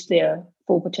reach their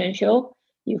full potential.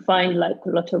 You find like a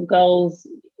lot of girls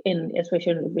in,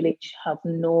 especially in the village, have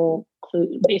no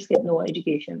clue, basically no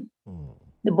education. Hmm.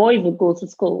 the boys would go to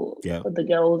school, Yeah. but the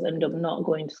girls end up not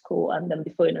going to school. And then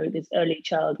before you know it, it's early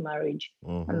child marriage,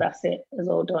 and Mm-hmm. that's it. It's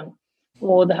all done.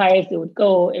 Or the highest they would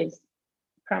go is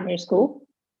primary school,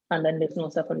 and then there's no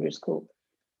secondary school.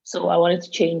 So I wanted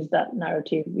to change that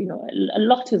narrative. A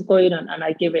lot is going on, and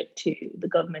I give it to the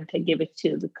government, I give it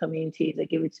to the communities, I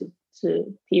give it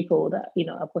to people that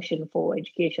are pushing for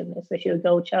education, especially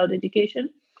girl child education.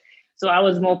 So I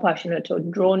was more passionate or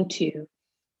drawn to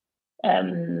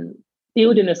um,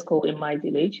 building a school in my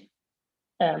village,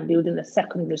 building a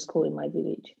secondary school in my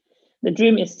village. The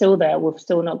dream is still there. We've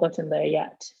still not gotten there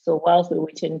yet. So whilst we're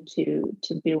waiting to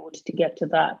build to get to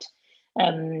that,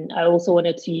 I also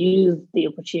wanted to use the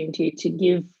opportunity to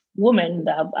give women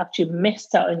that have actually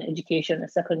missed out in education a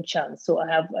second chance. So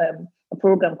I have a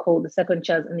program called the Second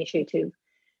Chance Initiative,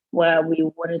 where we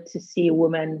wanted to see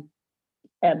women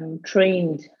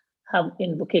trained have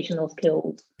in vocational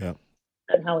skills, Yeah.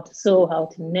 learn how to sew, how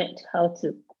to knit, how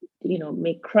to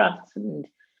make crafts, and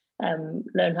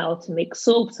learn how to make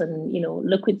soaps and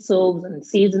liquid soaps and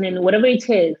seasoning, whatever it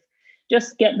is.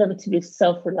 Just get them to be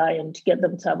self-reliant, get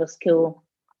them to have a skill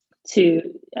to,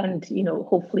 and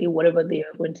hopefully whatever they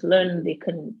are going to learn, they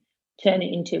can turn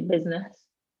it into a business,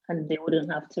 and they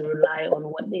wouldn't have to rely on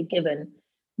what they're given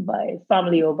by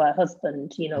family or by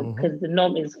husband. Mm-hmm. Because the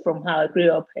norm is, from how I grew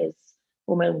up, is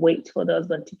women wait for the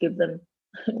husband to give them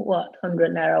what,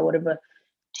 100 naira, whatever,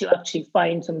 to actually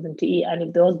find something to eat. And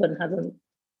if the husband hasn't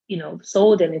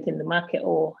sold anything in the market,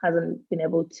 or hasn't been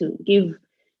able to give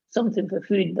something for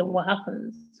food, then what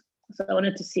happens? So I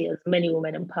wanted to see as many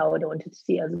women empowered. I wanted to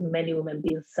see as many women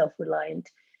being self-reliant,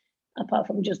 apart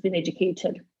from just being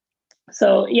educated.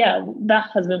 So yeah, that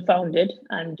has been founded,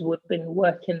 and we've been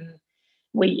working.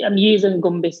 I'm using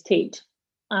Gombe State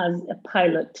as a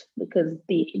pilot, because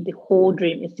the whole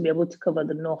dream is to be able to cover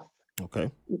the north Okay.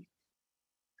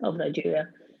 of Nigeria.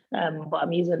 But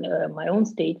I'm using my own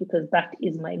state because that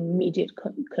is my immediate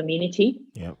community.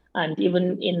 Yeah. And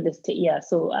even in the state, yeah.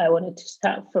 So I wanted to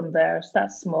start from there,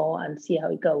 start small, and see how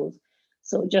it goes.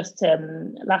 So just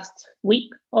last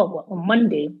week, on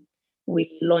Monday,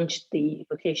 we launched the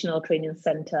vocational training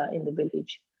center in the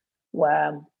village,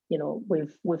 where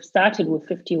we've started with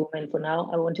 50 women for now.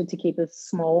 I wanted to keep it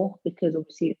small because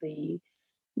obviously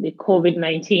the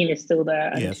COVID-19 is still there,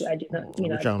 and Yes. I did not, I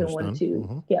Which I didn't want understand. to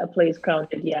Mm-hmm. get a place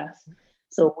crowded. Yes,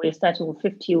 so we're starting with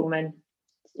 50 women,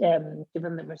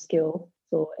 giving them a skill.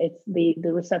 So it's the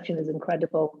reception is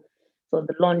incredible. So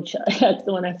the launch,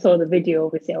 when I saw the video,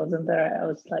 obviously I wasn't there. I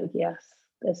was like, yes,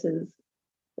 this is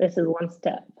one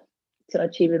step to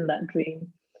achieving that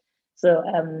dream. So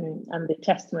and the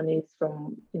testimonies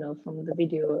from the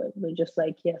video were just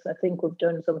like, yes, I think we've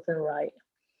done something right.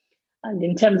 And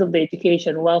in terms of the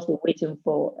education, whilst we're waiting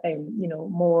for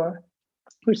more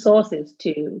resources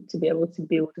to be able to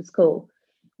build a school,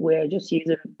 we're just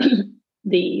using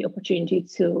the opportunity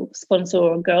to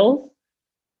sponsor girls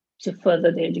to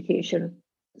further the education,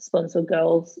 sponsor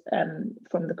girls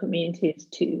from the communities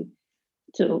to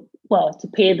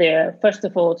pay their, first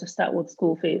of all, to start with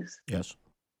school fees, Yes.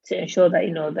 to ensure that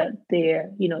that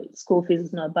their school fees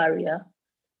is not a barrier.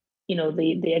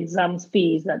 The exams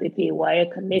fees that they pay,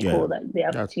 WAEC and Yeah. NICO, that they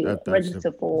have to That's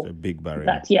register for. a big barrier.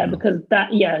 That, yeah, because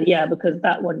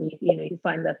that one, you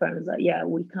find that parents that, yeah,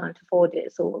 we can't afford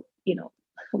it. So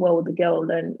where would the girl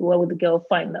learn? Where would the girl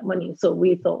find that money? So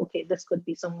we thought, okay, this could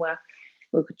be somewhere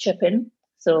we could chip in.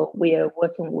 So we are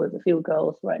working with a few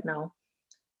girls right now,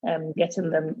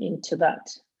 getting them into that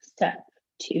step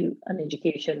to an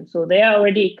education. So they are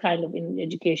already kind of in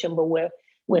education, but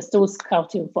we're still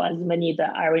scouting for as many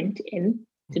that aren't in,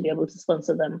 to be able to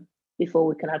sponsor them before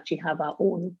we can actually have our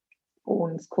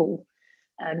own school.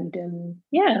 And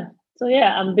yeah, so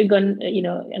yeah, I'm big on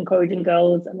encouraging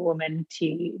girls and women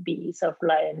to be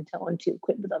self-reliant. I want to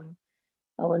equip them.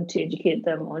 I want to educate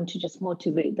them. I want to just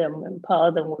motivate them, empower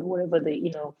them with whatever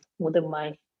they within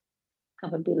my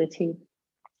capability.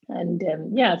 And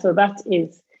yeah, so that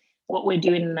is what we're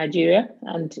doing in Nigeria.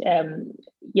 And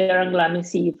Yarang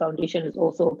Lamisi Foundation is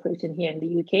also operating here in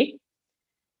the UK.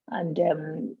 And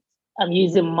I'm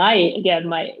using my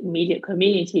immediate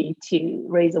community to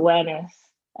raise awareness,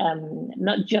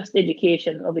 not just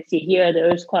education. Obviously, here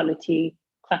there is quality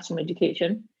classroom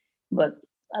education, but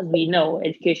as we know,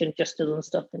 education just doesn't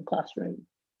stop in classroom.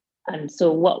 And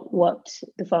so what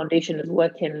the foundation is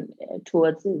working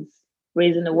towards is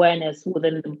raising awareness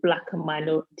within the Black and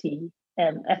minority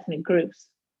ethnic groups,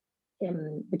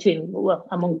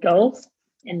 among girls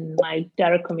in my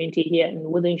direct community here in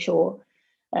Wythenshawe.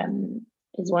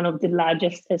 Is one of the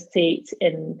largest estates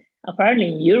in, apparently,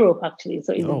 in Europe, actually.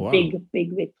 So it's Oh a wow.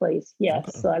 big place. Yes.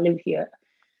 Okay. So I live here.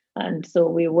 And so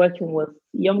we're working with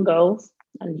young girls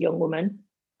and young women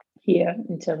here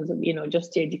in terms of,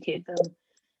 just to educate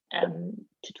them,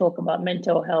 to talk about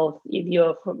mental health. If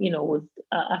you're from, with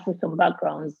African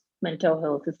backgrounds, mental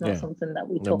health is not Yeah. something that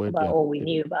we No, talk but about yeah. or we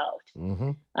knew about.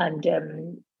 Mm-hmm. And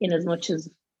in as much as,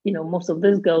 most of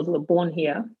these girls were born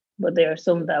here, but there are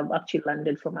some that have actually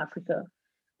landed from Africa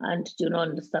and do not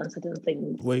understand certain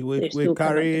things. They We still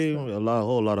cannot carry discuss. a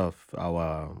whole lot of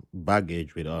our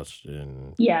baggage with us,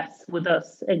 and Yes, with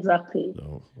us, exactly.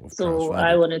 so we've So transferred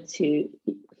I it. wanted to,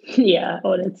 yeah, I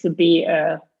wanted to be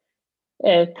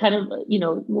kind of,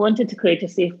 wanted to create a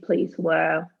safe place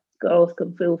where girls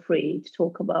can feel free to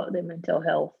talk about their mental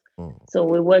health. Mm. So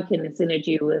we're working in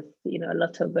synergy with, a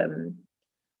lot of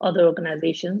other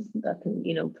organizations that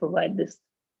can, provide this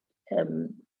um,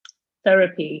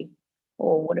 therapy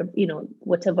or whatever,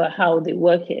 whatever how they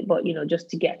work it, but just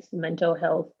to get mental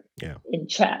health Yeah. in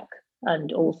check,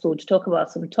 and also to talk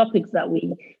about some topics that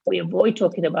we avoid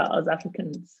talking about as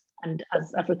Africans and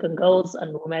as African girls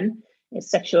and women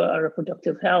is sexual and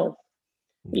reproductive health.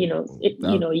 You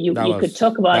could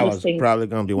talk about That these was things. probably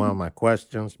going to be one of my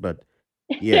questions, but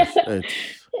yes, it's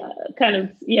Kind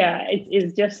of, yeah,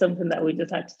 it's just something that we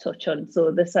just had to touch on. So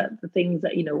these are the things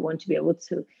that want to be able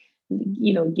to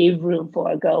give room for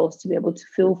our girls to be able to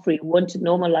feel free, want to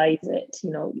normalize it.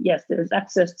 Yes, there's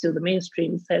access to the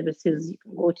mainstream services. You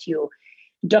can go to your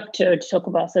doctor to talk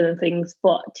about certain things,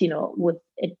 but with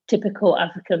a typical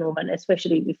African woman,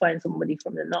 especially if you find somebody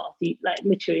from the north, like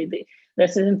literally there are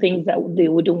certain things that they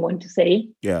wouldn't want to say,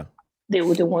 yeah. they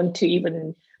wouldn't want to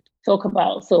even talk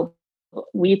about. So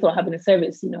we thought having a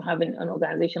service, having an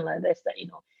organization like this that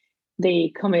they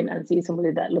come in and see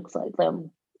somebody that looks like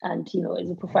them and is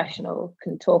a professional,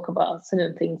 can talk about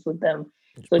certain things with them.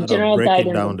 It's So part of general breaking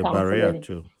guidance down and the barrier counseling.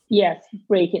 too. Yes,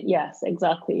 break it. Yes,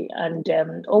 exactly. And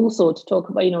also to talk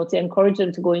about, to encourage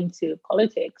them to go into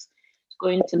politics, to go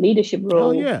into leadership Oh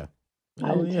roles. yeah. Oh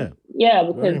And yeah. yeah,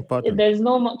 Very because important. there's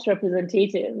not much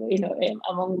representative,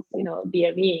 among,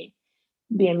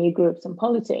 BME groups and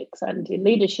politics and in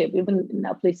leadership, even in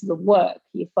our places of work,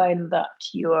 you find that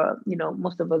you're,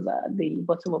 most of us are at the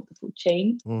bottom of the food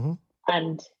chain, Mm-hmm.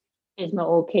 and it's not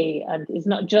okay. And it's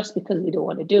not just because we don't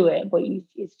want to do it, but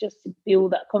it's just to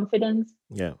build that confidence,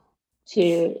 Yeah.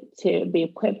 to be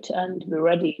equipped and be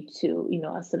ready to,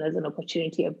 as soon as an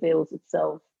opportunity avails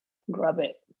itself, grab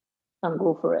it and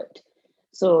go for it.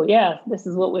 So yeah, this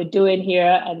is what we're doing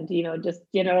here, and just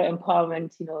general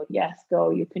empowerment. Yes,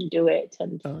 girl, you can do it,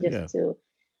 and Oh just yeah. to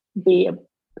be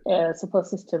a support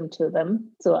system to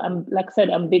them. So I'm, like I said,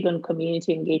 I'm big on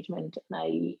community engagement, and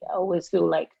I always feel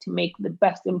like to make the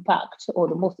best impact or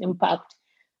the most impact,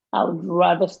 I would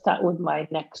rather start with my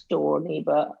next door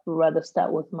neighbor, rather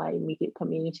start with my immediate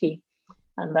community.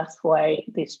 And that's why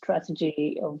the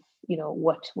strategy of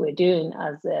what we're doing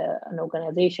as an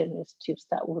organization is to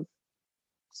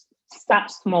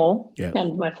start small. Yeah.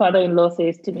 And my father-in-law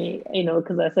says to me,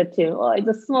 because I said to him, oh, it's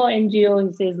a small NGO.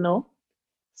 He says, no,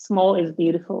 small is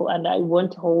beautiful. And I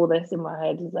want to hold this in my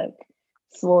head. It's like,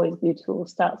 small is beautiful.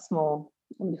 Start small.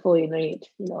 And before you know it,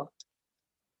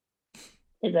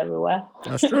 it's everywhere.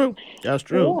 That's true. That's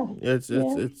true. Yeah. Yeah.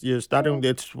 It's you're Yeah. starting.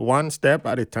 It's one step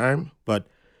at a time. But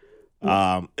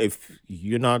Yeah. if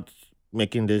you're not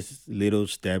making this little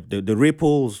step, the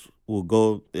ripples will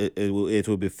go. It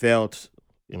will be felt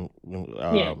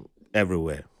Yeah.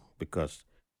 everywhere because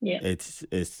Yeah. it's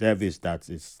a service that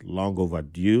is long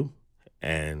overdue,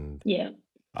 and Yeah.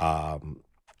 um,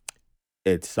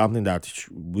 it's something that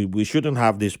we shouldn't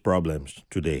have these problems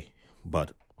today, but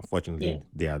Yeah. unfortunately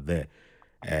they are there,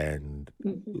 and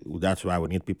Mm-hmm. that's why we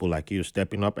need people like you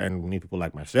stepping up, and we need people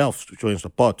like myself showing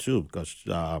support too, because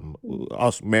Mm-hmm.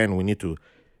 us men, we need to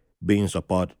be in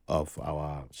support of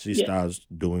our Yeah. sisters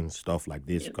doing stuff like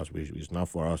this, Yeah. because it's not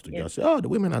for us to Yeah. just say, oh, the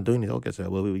women are doing it. Okay, so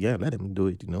well, yeah, let them do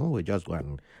it. We just go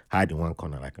and hide in one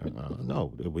corner. Like,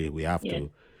 no, we have Yeah.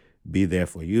 to be there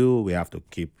for you. We have to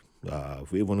keep,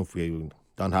 even if we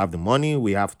don't have the money,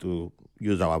 we have to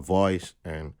use our voice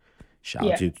and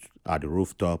shout Yeah. it at the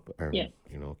rooftop Yeah.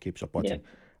 and, keep Yeah. supporting.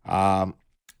 Um,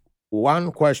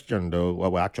 One question though,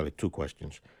 well, actually two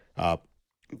questions. Uh,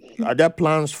 are there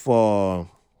plans for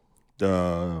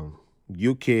the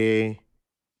UK,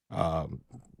 um,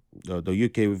 the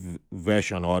UK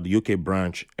version or the UK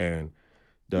branch and Mm.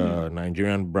 the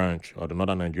Nigerian branch or the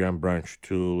Northern Nigerian branch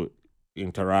to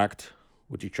interact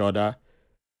with each other?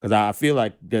 Because I feel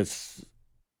like there's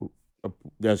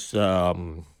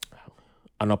an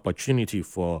opportunity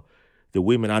for the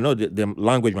women. I know that the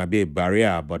language might be a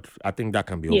barrier, but I think that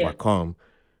can be Yeah. overcome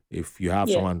if you have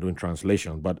Yeah. someone doing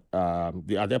translation. But are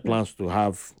there Mm. plans to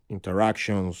have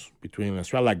interactions between,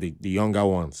 as well, like the younger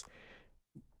ones,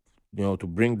 to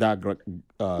bring that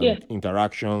Yeah.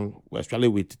 interaction, especially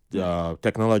with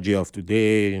technology of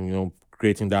today, and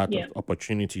creating that Yeah.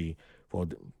 opportunity for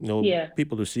Yeah.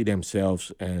 people to see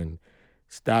themselves and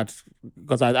start,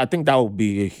 because I think that would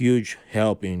be a huge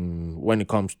help in when it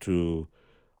comes to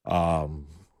um,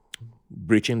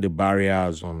 breaching the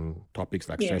barriers on topics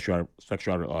like Yeah.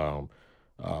 sexual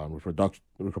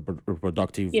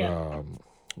reproductive Yeah.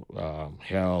 health and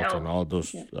Health. all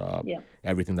those Yeah. Yeah.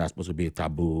 everything that's supposed to be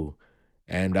taboo.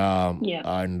 Yeah.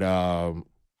 And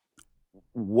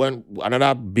when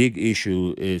another big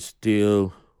issue is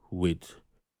still with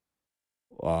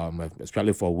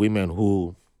especially for women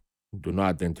who do not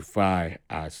identify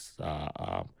as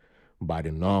by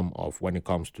the norm of when it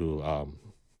comes to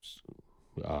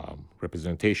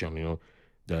representation,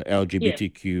 the Yeah.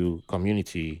 LGBTQ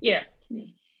community, Yeah. Yeah.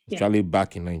 especially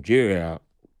back in Nigeria.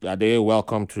 Are they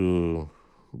welcome to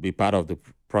be part of the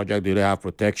project? Do they have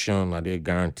protection? Are they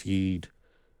guaranteed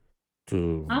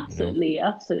to, Absolutely,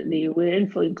 absolutely. We're in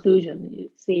for inclusion. You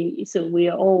see, so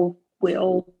we're all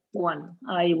one.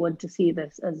 I want to see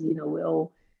this as, we're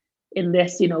all in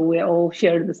this, we're all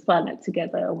sharing this planet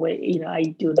together. I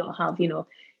do not have,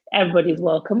 everybody's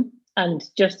welcome. And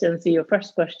just to answer your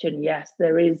first question, yes,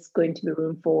 there is going to be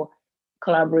room for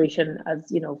collaboration, as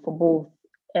for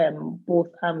both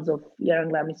arms of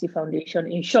Yarang Lamisi Foundation.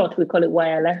 In short, we call it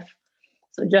YLF.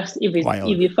 So just if wireless?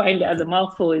 you find it as Okay. a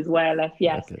mouthful, is YLF,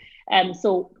 yes. Okay.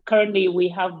 So currently we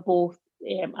have both.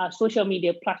 Our social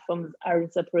media platforms are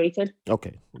separated.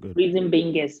 Okay. Good. Reason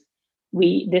being is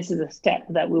this is a step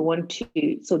that we want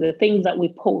to. So the things that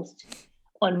we post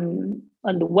on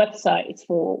the websites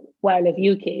for YLF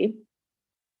UK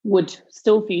would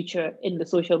still feature in the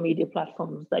social media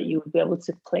platforms that you would be able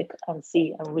to click and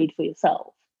see and read for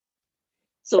yourself.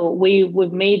 So we've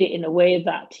made it in a way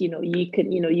that you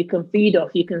can feed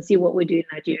off. You can see what we do in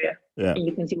Nigeria, Yeah. and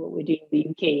you can see what we do in the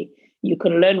UK. You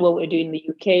can learn what we're doing in the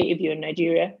UK if you're in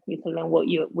Nigeria. You can learn what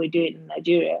we're doing in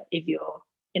Nigeria if you're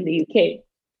in the UK.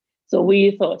 So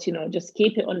we thought, just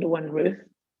keep it under one roof.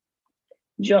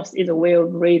 Just is a way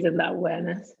of raising that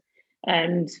awareness,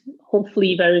 and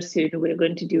hopefully very soon we're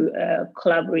going to do a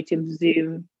collaborative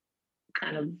Zoom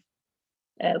kind of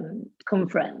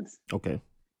conference, Okay.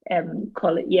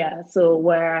 call it, yeah. So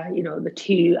where the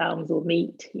two arms will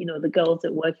meet, the girls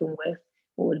that we're working with,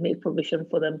 we would make provision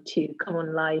for them to come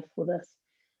on live with us,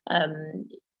 um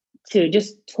to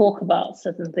just talk about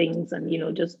certain things, and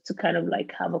just to kind of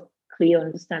like have a clear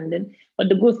understanding. But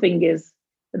the good thing is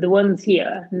the ones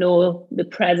here know the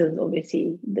presence.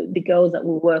 Obviously the girls that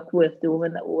we work with, the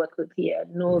women that we work with here,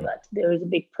 know Yeah. that there is a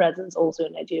big presence also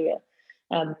in Nigeria.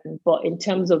 But in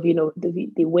terms of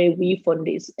the way we fund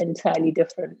is entirely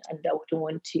different, and I wouldn't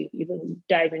want to even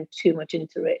dive in too much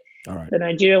into it. All right. The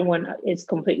Nigerian one is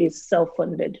completely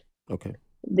self-funded. Okay.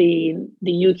 The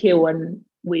UK one,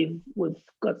 we've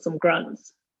got some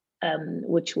grants,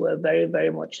 which we're very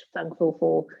very much thankful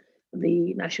for.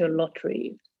 The National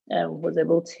Lottery was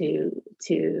able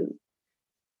to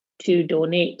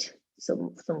donate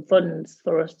some funds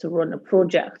for us to run a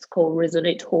project called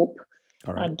Resonate Hope,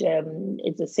 All right. and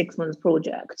it's a 6 month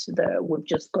project that we've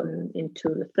just gone into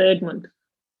the third month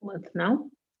now.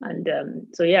 And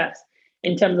so yes,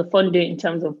 in terms of funding, in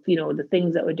terms of the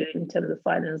things that we're doing, in terms of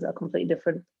finance, are completely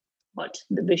different, but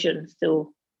the vision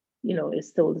still is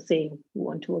still the same. We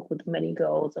want to work with many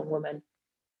girls and women,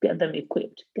 get them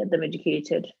equipped, get them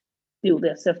educated, build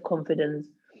their self-confidence,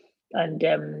 and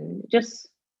just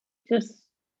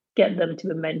get them to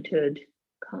be mentored,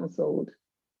 counseled,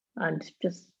 and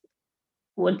just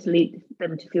want to lead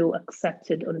them to feel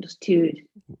accepted, understood,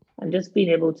 and just being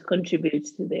able to contribute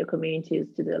to their communities,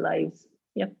 to their lives.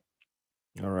 Yeah.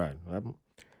 All right.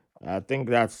 I think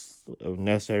that's a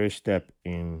necessary step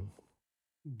in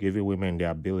giving women the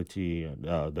ability,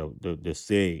 the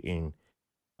say in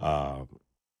uh,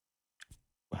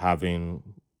 having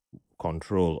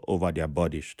control over their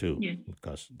bodies too, Yeah.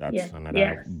 because that's Yeah. another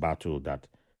Yes. battle that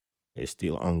is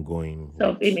still ongoing with,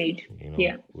 Self-image.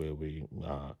 Yeah. where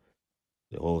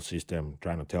the whole system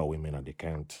trying to tell women that they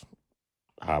can't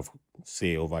have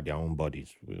say over their own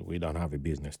bodies. We don't have a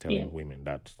business Yeah. telling women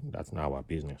that that's not our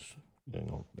business.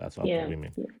 That's up to Yeah.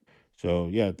 women. Yeah. So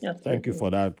yeah, thank you Absolutely. for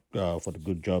that, for the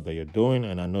good job that you're doing,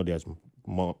 and I know there's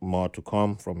more to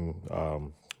come from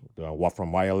what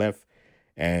from YLF.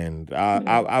 And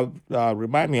Mm.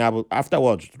 remind me. I will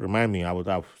afterwards remind me. I would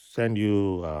have send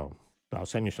you. I'll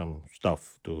send you some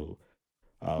stuff to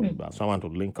Mm. someone to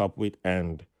link up with,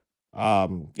 and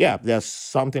yeah, there's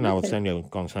something I will Okay. send you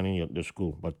concerning the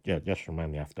school. But yeah, just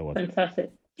remind me afterwards.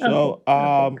 Fantastic. Okay. So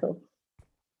Okay. Cool.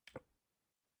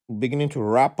 beginning to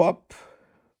wrap up,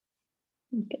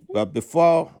 Okay. but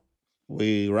before.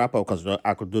 we wrap up because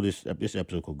I could do this. This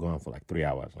episode could go on for like 3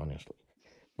 hours, honestly.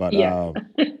 But Yeah.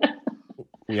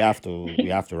 we have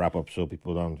to wrap up so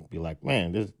people don't be like,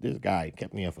 man, this guy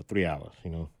kept me here for 3 hours,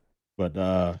 But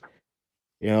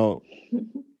you know,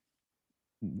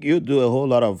 you do a whole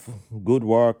lot of good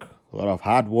work, a lot of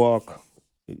hard work.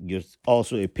 You're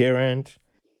also a parent,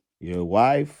 you're a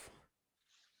wife.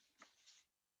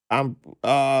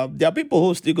 There are people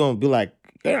who still gonna be like,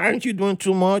 "Hey, aren't you doing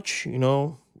too much?"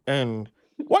 And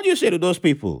what do you say to those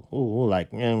people who like,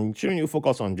 shouldn't you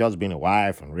focus on just being a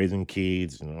wife and raising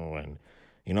kids, and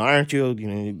aren't you,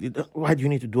 why do you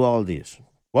need to do all this?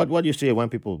 What do you say when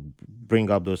people bring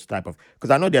up those type of?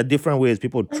 Because I know there are different ways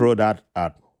people throw that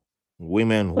at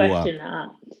women who are Question that.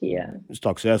 Yeah.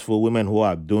 successful, women who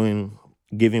are doing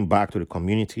giving back to the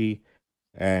community,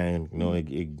 and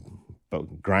it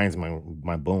grinds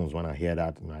my bones when I hear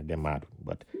that, and I get mad.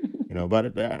 But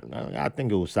I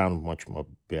think it will sound much more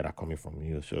better coming from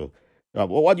you. So,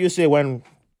 what do you say when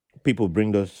people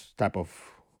bring those type of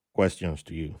questions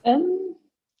to you? Um.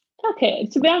 Okay.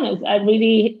 To be honest, I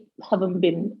really haven't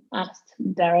been asked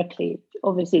directly.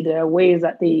 Obviously, there are ways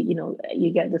that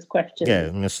you get these Yeah,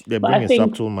 questions, they but bring a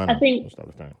subtle I manner think, most of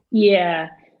the time. yeah,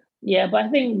 yeah. But I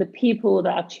think the people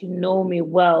that actually know me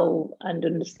well and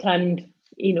understand,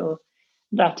 you know,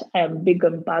 that I am big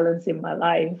on balance in my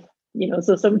life.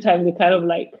 So sometimes they kind of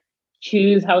like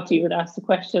choose how to even ask the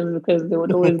questions because they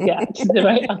would always get to the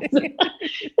right answer.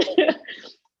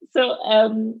 So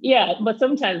yeah, but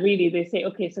sometimes really they say,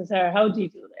 okay, so Sarah, how do you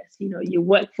do this? You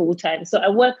work full time. So I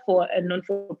work for a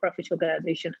non-for-profit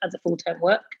organization as a full-time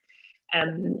work.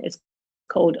 It's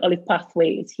called Olive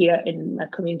Pathway. It's here in my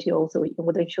community also in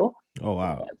Wooden Shore, Oh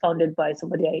wow. founded by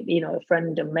somebody, a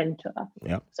friend, a mentor.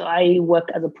 Yeah. So I work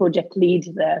as a project lead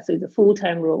there. So it's a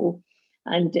full-time role.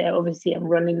 And obviously I'm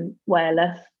running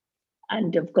YLF,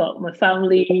 and I've got my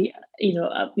family.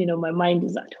 My mind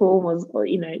is at home, as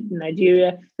in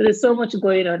Nigeria. So there's so much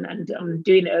going on, and I'm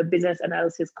doing a business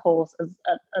analysis course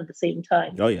at the same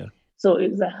time. Oh yeah. So it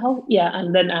was like, how, yeah,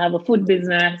 and then I have a food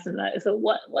business, and so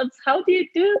how do you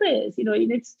do this? You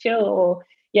need to chill, or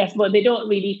yes, but they don't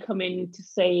really come in to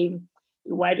say,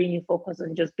 why don't you focus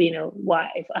on just being a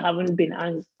wife? I haven't been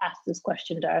asked this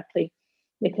question directly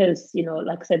because,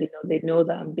 like I said, they know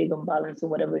that I'm big on balance and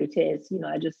whatever it is.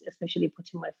 I just, especially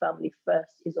putting my family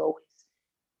first is always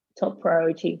top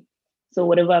priority. So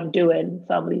whatever I'm doing,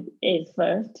 family is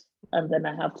first, and then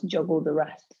I have to juggle the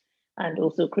rest and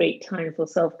also create time for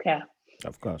self care.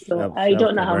 Of course. So I Self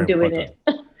don't know care how very I'm doing important.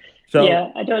 it. So,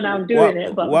 Yeah, I don't know how I'm doing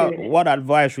it, what but I'm doing what it. what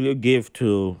advice will you give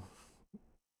to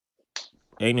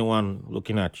anyone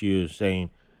looking at you saying,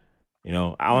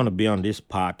 I want to be on this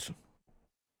part.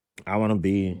 I want to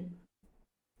be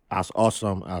as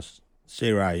awesome as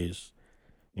Sarah is.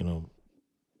 You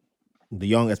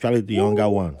know, especially the younger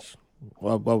Mm, ones.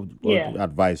 What would yeah, you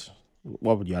advise?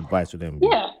 What would your advice to them be?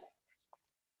 yeah.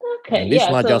 Okay, And this is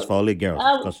yeah. not just So, for only girls,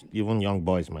 um, because even young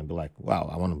boys might be like, "Wow,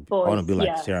 I want to boys, be like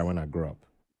yes. Sarah when I grow up."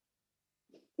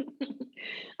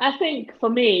 I think for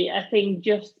me, I think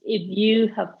just if you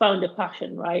have found a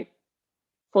passion, right,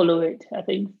 follow it. I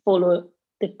think follow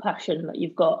the passion that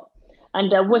you've got.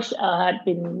 And I wish I had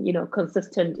been,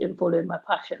 consistent in following my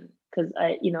passion because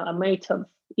I might have,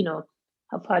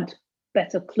 have had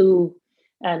better clue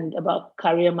and about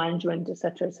career management,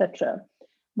 etc., etc.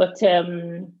 But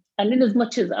and in as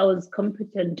much as I was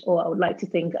competent, or I would like to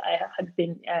think I had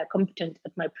been competent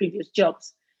at my previous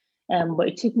jobs, but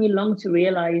it took me long to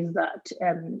realize that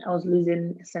I was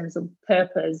losing a sense of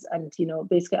purpose, and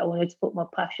basically I wanted to put my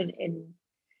passion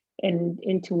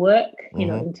into work,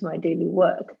 Mm-hmm. into my daily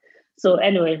work. So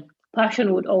anyway,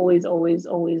 passion would always, always,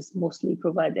 always mostly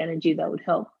provide the energy that would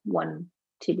help one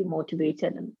to be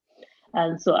motivated.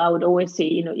 And so I would always say,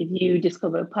 if you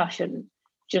discover a passion,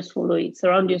 just follow it.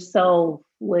 Surround yourself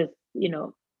with,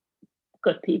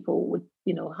 good people, with,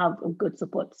 have a good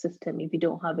support system if you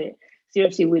don't have it.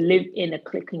 Seriously, we live in a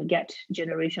click and get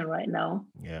generation right now.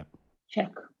 Yeah.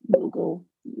 Check Google,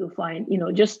 you'll find,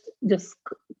 just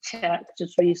check,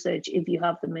 just research if you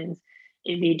have the means.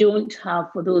 If you don't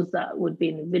have, for those that would be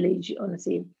in the village,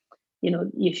 honestly,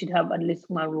 you should have at least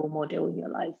one role model in your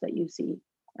life that you see.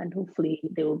 And hopefully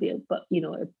there will be but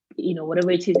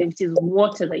whatever it is, if it is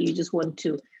water that you just want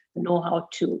to know how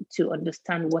to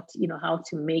understand what, how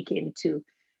to make it into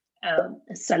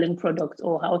a selling product,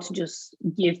 or how to just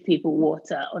give people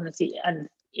water, honestly. And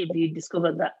if you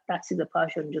discover that that is a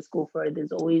passion, just go for it.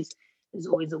 There's always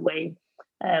a way.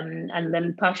 And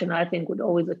then passion, I think, would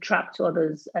always attract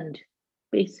others and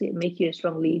basically make you a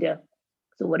strong leader.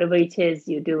 So whatever it is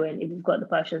you're doing, if you've got the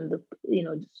passion,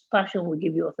 passion will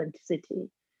give you authenticity,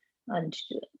 and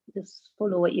just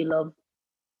follow what you love.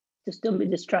 Just don't be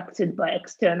distracted by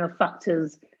external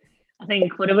factors. I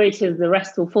think whatever it is, the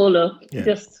rest will follow. Yeah.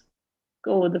 Just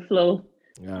go with the flow.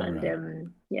 All And right.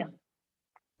 yeah.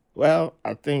 Well,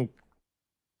 I think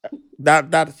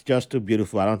that's just too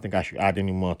beautiful. I don't think I should add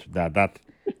any more to that.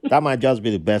 That might just be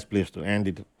the best place to end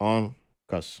it on.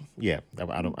 Cause yeah,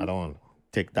 I don't want to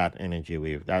take that energy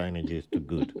away. That energy is too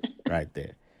good, right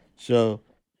there. So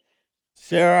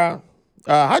Sarah,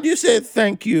 how do you say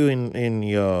thank you in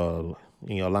your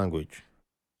language?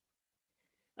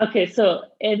 Okay, so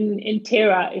in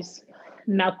Tera is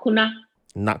Nakuna.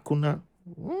 Nakuna.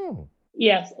 Mm.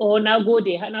 Yes, or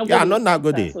Nagode. Yeah, Nagode not is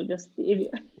faster. Nagode. So just if you,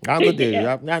 Nagode.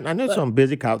 yeah. I know But some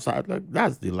basic outside. Like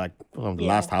that's the like one of the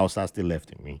last yeah, house I still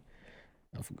left in me.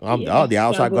 All the yes,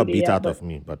 house I got Nagode, beat yeah, out but of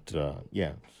me, but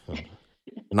yeah. So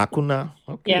Nakuna.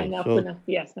 yeah, Okay, so Nakuna.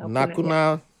 Yes, Nakuna, yeah.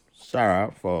 Nakuna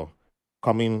Sarah for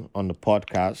coming on the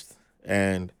podcast.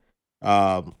 And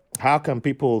how can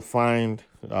people find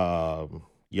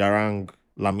Yarang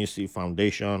Lamisi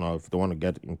Foundation, or if they want to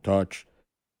get in touch,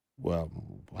 well,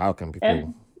 how can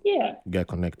people Yeah, get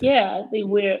connected? yeah.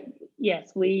 We're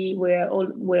yes, we're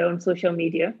on social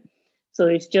media. So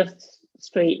it's just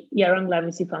straight Yarang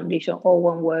Lamisi Foundation, all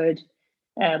one word.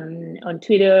 On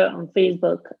Twitter, on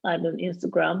Facebook, and on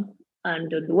Instagram,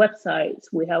 and on the websites.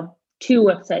 We have two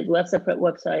websites. We have separate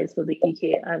websites for the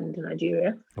UK and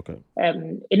Nigeria. Okay.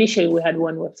 Initially, we had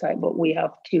one website, but we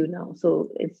have two now. So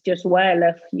it's just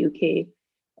YLF UK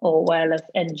or YLF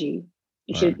NG.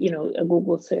 You All should, right. a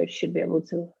Google search should be able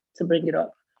to bring it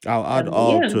up. I'll add But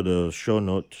all yeah, to the show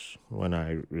notes when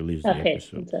I release the okay,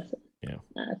 episode. fantastic. Yeah.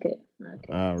 Okay,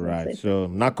 All right. fantastic. So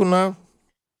Nakuna,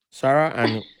 Sarah,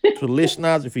 and to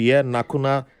listeners, if you hear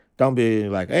Nakuna, don't be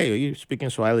like, "Hey, are you speaking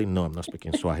Swahili?" No, I'm not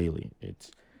speaking Swahili.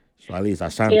 It's Swahili is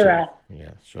Asante. Tira,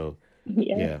 Yeah. So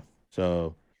yeah. yeah.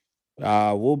 So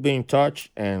we'll be in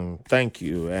touch, and thank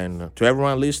you, and to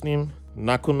everyone listening,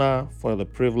 Nakuna, for the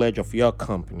privilege of your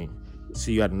company.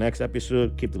 See you at the next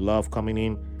episode. Keep the love coming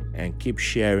in, and keep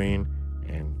sharing,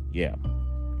 and yeah,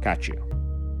 catch you.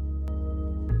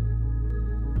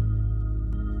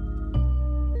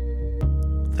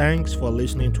 Thanks for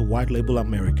listening to White Label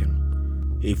American.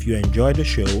 If you enjoy the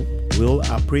show, we'll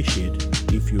appreciate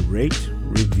if you rate,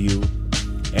 review,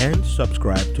 and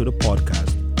subscribe to the podcast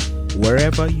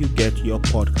wherever you get your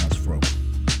podcast from.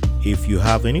 If you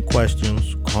have any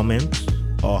questions, comments,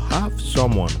 or have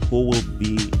someone who will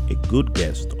be a good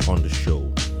guest on the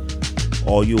show,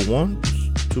 or you want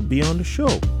to be on the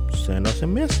show, send us a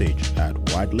message at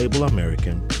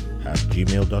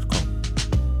whitelabelamerican@gmail.com.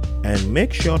 And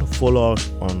make sure to follow us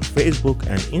on Facebook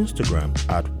and Instagram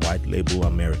at White Label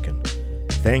American.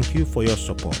 Thank you for your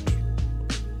support.